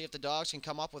 So we'll see if the Dogs can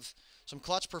come up with some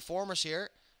clutch performers here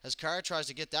as Carr tries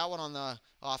to get that one on the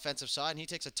offensive side, and he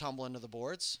takes a tumble into the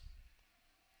boards.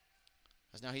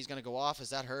 As now he's going to go off as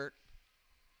that hurt.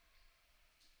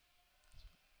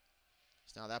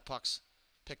 So now that puck's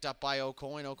picked up by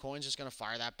O'Coin. O'Coin's just going to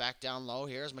fire that back down low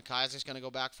here as McIsaac's going to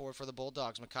go back forward for the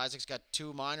Bulldogs. McIsaac's got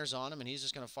 2 Miners on him, and he's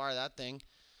just going to fire that thing.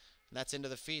 And that's into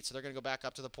the feet, so they're going to go back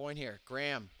up to the point here.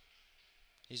 Graham,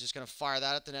 he's just going to fire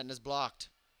that at the net and is blocked.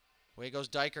 Away goes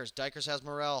Dykers. Dykers has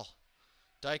Morrell.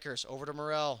 Dykers over to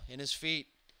Morrell in his feet.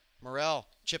 Morrell,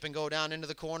 chip and go down into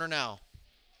the corner now.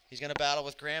 He's going to battle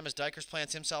with Graham as Dykers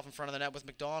plants himself in front of the net with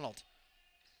McDonald.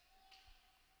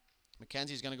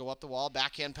 McKenzie's going to go up the wall.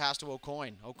 Backhand pass to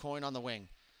O'Coin. O'Coin on the wing.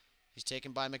 He's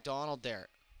taken by McDonald there.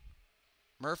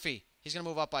 Murphy, he's going to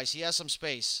move up ice. He has some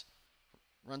space.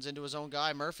 Runs into his own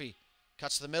guy. Murphy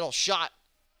cuts to the middle. Shot.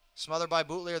 Smothered by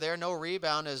Boutlier there. No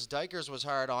rebound as Dykers was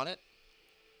hard on it.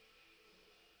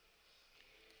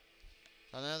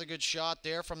 Another good shot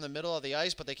there from the middle of the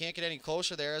ice, but they can't get any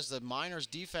closer there as the Miners'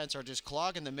 defense are just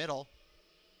clogging the middle.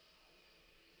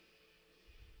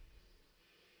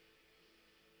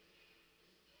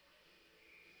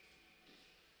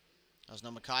 There's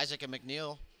no McIsaac and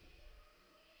McNeil.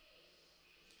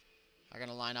 Are going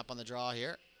to line up on the draw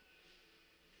here.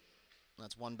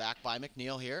 That's one back by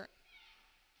McNeil here.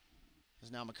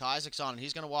 There's now McIsaac's on, and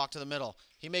he's going to walk to the middle.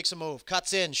 He makes a move,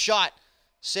 cuts in, shot.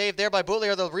 Saved there by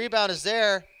Boutlier. The rebound is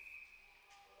there.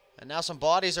 And now some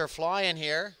bodies are flying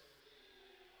here.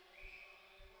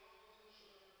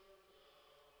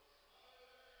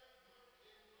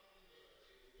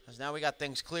 As now we got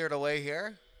things cleared away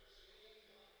here.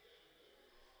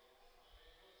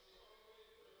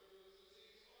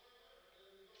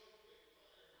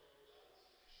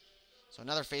 So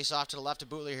another face-off to the left of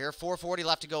Bootler here. 4:40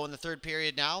 left to go in the third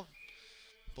period now.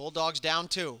 Bulldogs down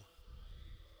 2.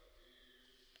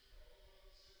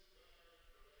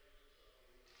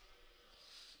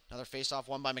 Another face-off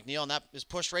won by McNeil, and that is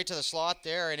pushed right to the slot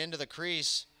there and into the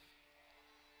crease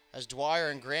as Dwyer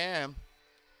and Graham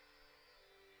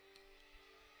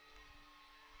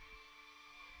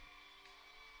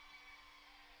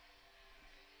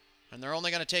and they're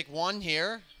only going to take one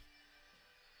here,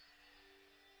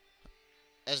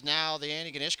 as now the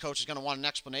Antigonish coach is going to want an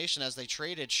explanation as they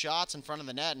traded shots in front of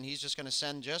the net, and he's just going to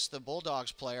send just the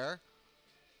Bulldogs player.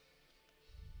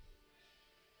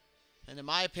 And in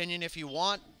my opinion, if you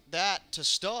want that to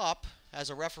stop, as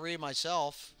a referee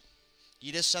myself,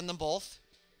 you just send them both.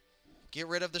 Get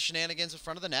rid of the shenanigans in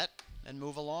front of the net and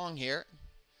move along here.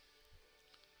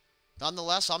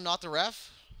 Nonetheless, I'm not the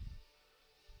ref.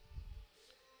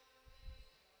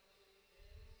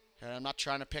 And I'm not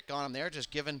trying to pick on him there,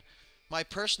 just giving my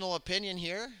personal opinion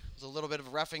here. There's a little bit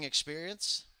of reffing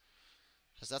experience,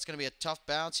 because that's going to be a tough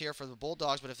bounce here for the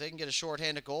Bulldogs. But if they can get a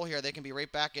shorthanded goal here, they can be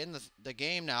right back in the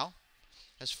game now,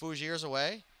 as Fougier's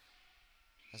away.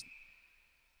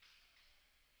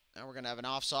 Now we're going to have an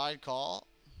offside call.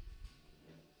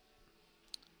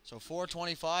 So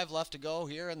 4:25 left to go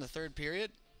here in the third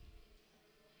period.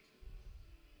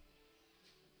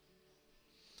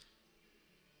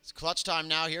 It's clutch time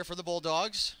now here for the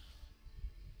Bulldogs.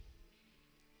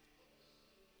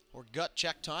 Or gut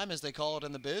check time, as they call it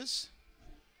in the biz.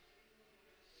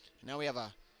 And now we have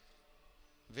a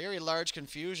very large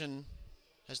confusion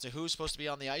as to who's supposed to be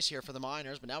on the ice here for the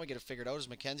Miners. But now we get it figured out as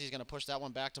McKenzie's going to push that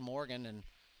one back to Morgan. And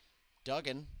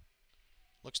Duggan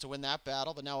looks to win that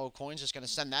battle. But now O'Coin's just going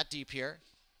to send that deep here,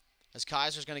 as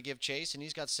Kaiser's going to give chase. And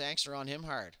he's got Sangster on him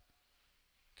hard.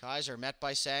 Kaiser met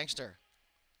by Sangster.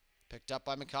 Picked up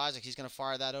by McIsaac. He's going to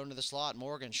fire that out into the slot.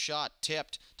 Morgan shot,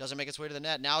 tipped. Doesn't make its way to the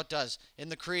net. Now it does. In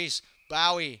the crease.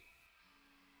 Bowie.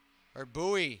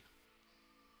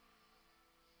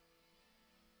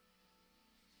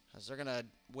 As they're going to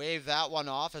wave that one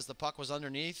off as the puck was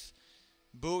underneath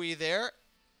Bowie there.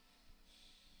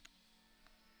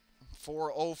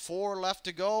 4:04 left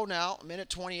to go now.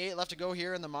 1:28 left to go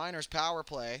here in the Miners' power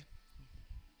play.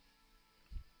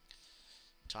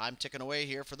 Time ticking away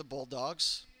here for the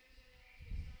Bulldogs.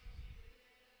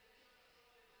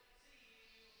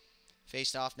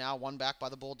 Faced off now, one back by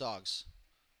the Bulldogs.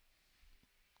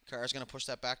 Carr's going to push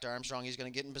that back to Armstrong. He's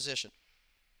going to get in position.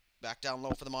 Back down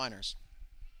low for the Miners.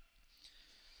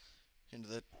 Into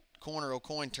the corner,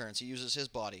 O'Coin turns. He uses his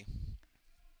body.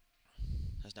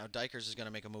 As now Dykers is going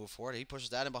to make a move for it. He pushes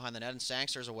that in behind the net, and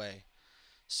Sangster's away.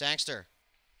 Sangster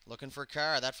looking for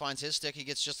Carr. That finds his stick. He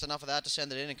gets just enough of that to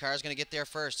send it in, and Carr's going to get there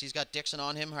first. He's got Dixon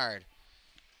on him hard.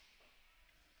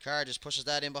 Carr just pushes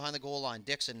that in behind the goal line.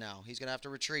 Dixon now. He's going to have to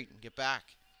retreat and get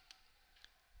back.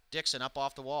 Dixon up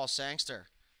off the wall. Sangster.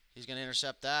 He's going to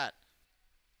intercept that.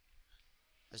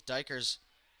 As Dykers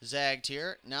zagged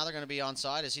here. Now they're going to be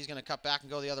onside as he's going to cut back and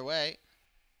go the other way.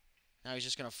 Now he's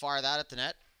just going to fire that at the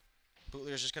net.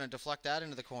 Bootler's just going to deflect that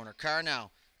into the corner. Carr now.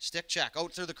 Stick check.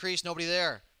 Out through the crease. Nobody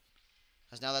there.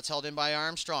 As now that's held in by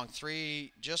Armstrong.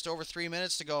 Just over 3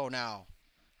 minutes to go now.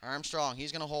 Armstrong,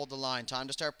 he's going to hold the line. Time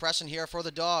to start pressing here for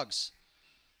the Dogs.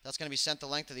 That's going to be sent the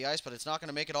length of the ice, but it's not going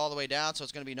to make it all the way down, so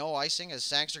it's going to be no icing as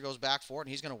Sangster goes back for it,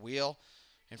 and he's going to wheel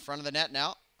in front of the net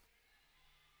now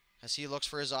as he looks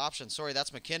for his option. Sorry, that's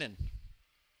McKinnon.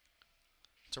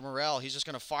 To Morrell, he's just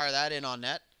going to fire that in on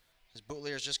net. His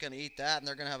Bootler is just going to eat that, and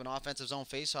they're going to have an offensive zone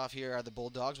face-off here are the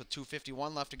Bulldogs with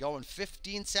 2:51 left to go and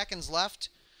 15 seconds left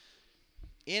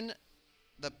in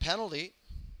the penalty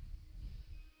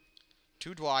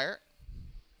to Dwyer.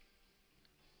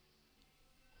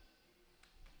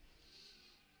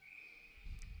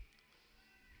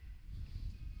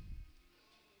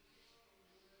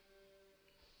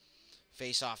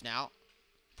 Face off now.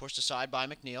 Pushed aside by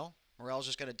McNeil. Morell's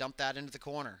just going to dump that into the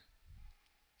corner.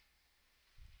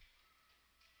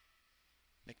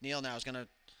 McNeil now is going to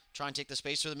try and take the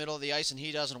space through the middle of the ice, and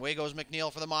he does. And away goes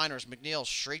McNeil for the Miners. McNeil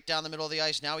straight down the middle of the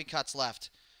ice. Now he cuts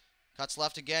left. Cuts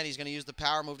left again. He's going to use the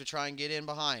power move to try and get in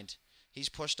behind. He's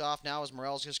pushed off now as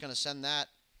Morell's just going to send that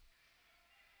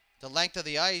the length of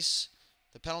the ice.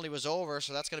 The penalty was over,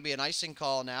 so that's going to be an icing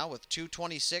call now with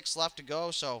 2:26 left to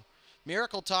go. So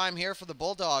miracle time here for the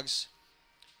Bulldogs.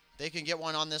 They can get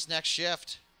one on this next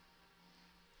shift.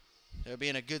 They'll be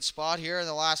in a good spot here in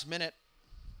the last minute.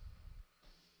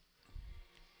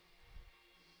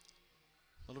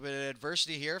 A little bit of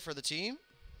adversity here for the team.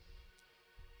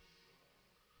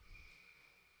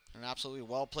 An absolutely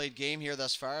well-played game here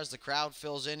thus far as the crowd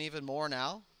fills in even more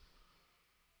now.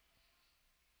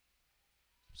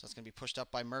 So that's going to be pushed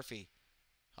up by Murphy.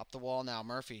 Up the wall now.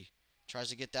 Murphy tries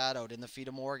to get that out in the feet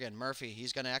of Morgan. Murphy,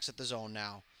 he's going to exit the zone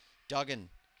now. Duggan,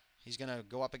 he's going to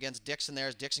go up against Dixon there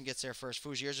as Dixon gets there first.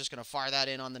 Fougier's just going to fire that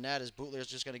in on the net as Boutlier's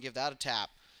just going to give that a tap.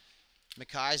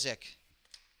 McIsaac,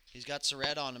 he's got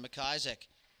Surrett on him. McIsaac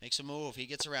makes a move. He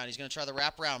gets around. He's going to try the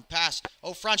wraparound pass.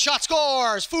 Oh, front shot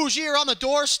scores! Fougier on the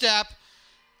doorstep.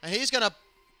 And he's going to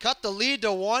cut the lead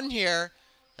to 1 here.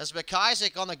 As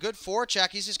McIsaac on the good forecheck,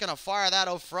 he's just going to fire that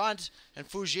out front. And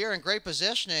Fougier in great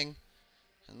positioning.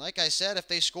 And like I said, if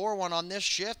they score one on this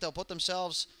shift, they'll put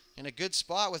themselves in a good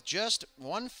spot with just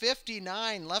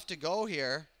 1:59 left to go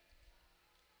here.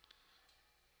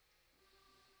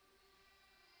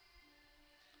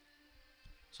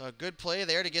 So a good play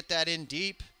there to get that in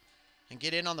deep and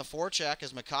get in on the forecheck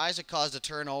as McIsaac caused a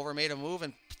turnover, made a move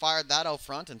and fired that out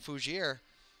front, and Fougier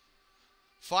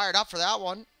fired up for that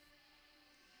one.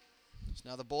 So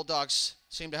now the Bulldogs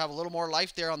seem to have a little more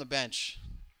life there on the bench.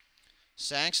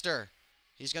 Sangster,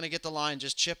 he's going to get the line,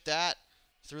 just chip that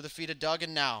through the feet of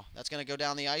Duggan now. That's going to go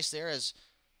down the ice there as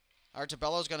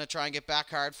Artabello's going to try and get back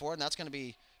hard for it, and that's going to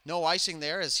be no icing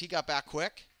there as he got back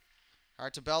quick.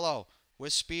 Artabello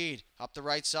with speed up the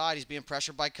right side. He's being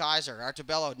pressured by Kaiser.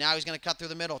 Artabello, now he's going to cut through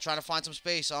the middle, trying to find some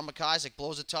space on McIsaac.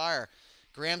 Blows a tire.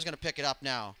 Graham's going to pick it up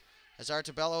now as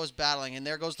Artabello is battling, and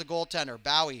there goes the goaltender.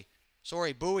 Bowie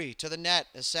to the net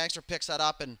as Sangster picks that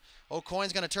up, and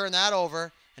O'Coin's going to turn that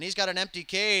over, and he's got an empty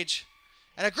cage.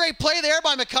 And a great play there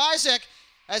by McIsaac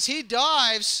as he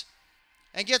dives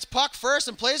and gets puck first,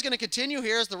 and play is going to continue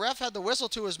here as the ref had the whistle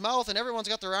to his mouth, and everyone's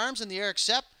got their arms in the air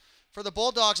except for the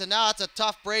Bulldogs, and now it's a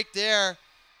tough break there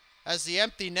as the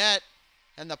empty net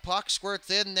and the puck squirts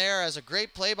in there as a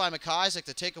great play by McIsaac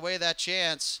to take away that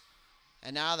chance.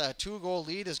 And now the 2-goal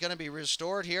lead is going to be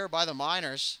restored here by the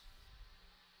Miners.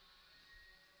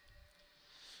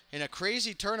 In a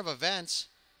crazy turn of events,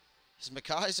 as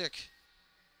McIsaac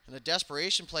in a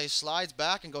desperation play slides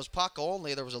back and goes puck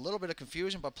only. There was a little bit of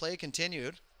confusion, but play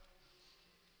continued.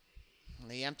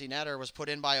 And the empty netter was put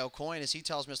in by O'Coin as he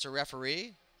tells Mr.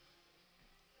 Referee.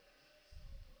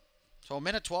 So a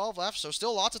minute 12 left, so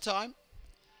still lots of time.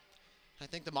 I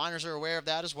think the Miners are aware of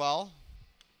that as well.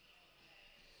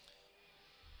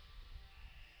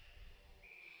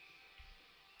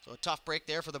 So a tough break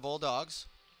there for the Bulldogs.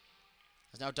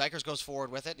 As now Dykers goes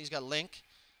forward with it. He's got Link.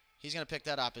 He's going to pick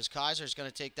that up. As Kaiser's going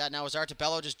to take that. Now as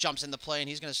Artabello just jumps in the play, and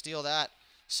he's going to steal that.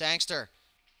 Sangster.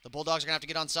 The Bulldogs are going to have to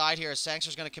get on side here. As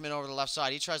Sangster's going to come in over the left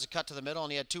side. He tries to cut to the middle,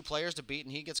 and he had 2 players to beat,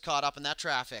 and he gets caught up in that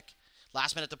traffic.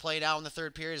 Last minute to play now in the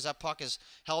third period as that puck is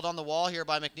held on the wall here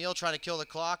by McNeil trying to kill the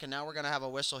clock, and now we're going to have a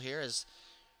whistle here as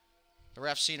the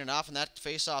ref's seen enough, and that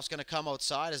face-off's going to come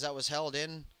outside as that was held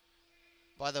in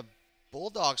by the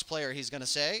Bulldogs player, he's going to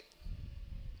say.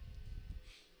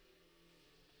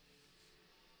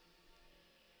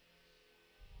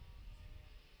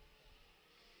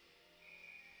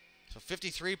 So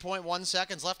 53.1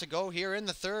 seconds left to go here in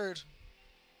the third.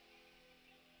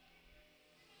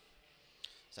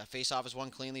 So that face-off is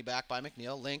won cleanly back by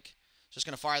McNeil. Link just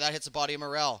going to fire that, hits the body of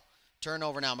Morrell.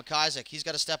 Turnover now. McIsaac, he's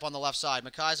got to step on the left side.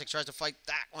 McIsaac tries to fight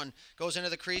that one. Goes into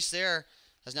the crease there.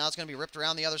 As now it's going to be ripped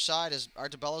around the other side as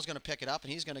Artabello's going to pick it up,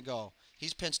 and he's going to go.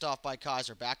 He's pinched off by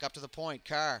Kaiser. Back up to the point.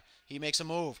 Carr, he makes a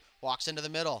move. Walks into the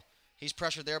middle. He's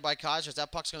pressured there by Kaiser.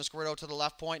 That puck's going to squirt out to the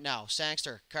left point now.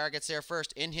 Sangster. Carr gets there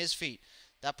first in his feet.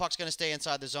 That puck's going to stay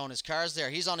inside the zone as Carr's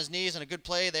there. He's on his knees, and a good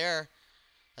play there.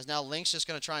 As now Link's just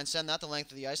going to try and send that the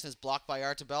length of the ice, and it's blocked by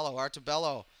Artabello.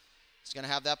 Artabello is going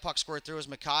to have that puck squirt through as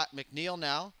McNeil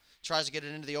now tries to get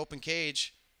it into the open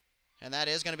cage. And that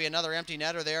is going to be another empty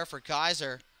netter there for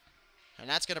Kaiser. And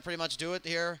that's going to pretty much do it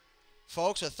here,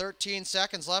 folks, with 13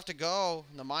 seconds left to go.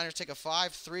 And the Miners take a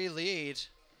 5-3 lead.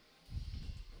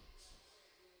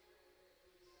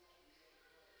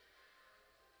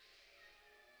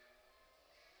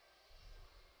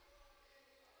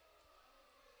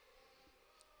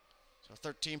 So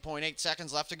 13.8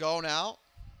 seconds left to go now.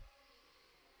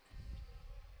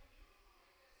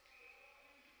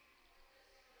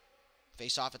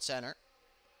 Face off at center.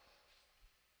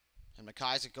 And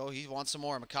McIsaac he wants some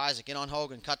more. McIsaac in on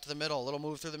Hogan, cut to the middle, a little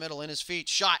move through the middle in his feet.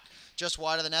 Shot just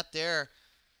wide of the net there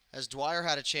as Dwyer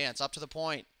had a chance up to the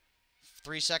point.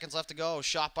 3 seconds left to go.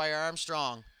 Shot by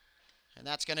Armstrong. And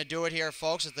that's going to do it here,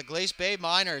 folks, as the Glace Bay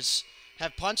Miners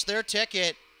have punched their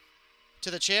ticket to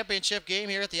the championship game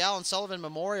here at the Allan Sullivan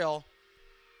Memorial.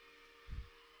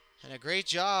 And a great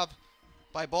job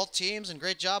by both teams, and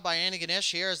great job by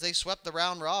Antigonish here as they swept the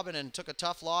round robin and took a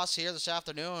tough loss here this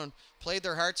afternoon. Played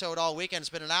their hearts out all weekend. It's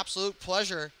been an absolute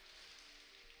pleasure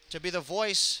to be the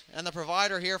voice and the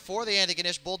provider here for the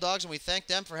Antigonish Bulldogs, and we thank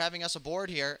them for having us aboard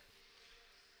here.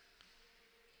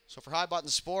 So for High Button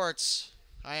Sports,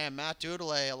 I am Matt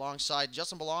Dudelet alongside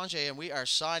Justin Belanger, and we are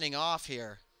signing off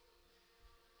here.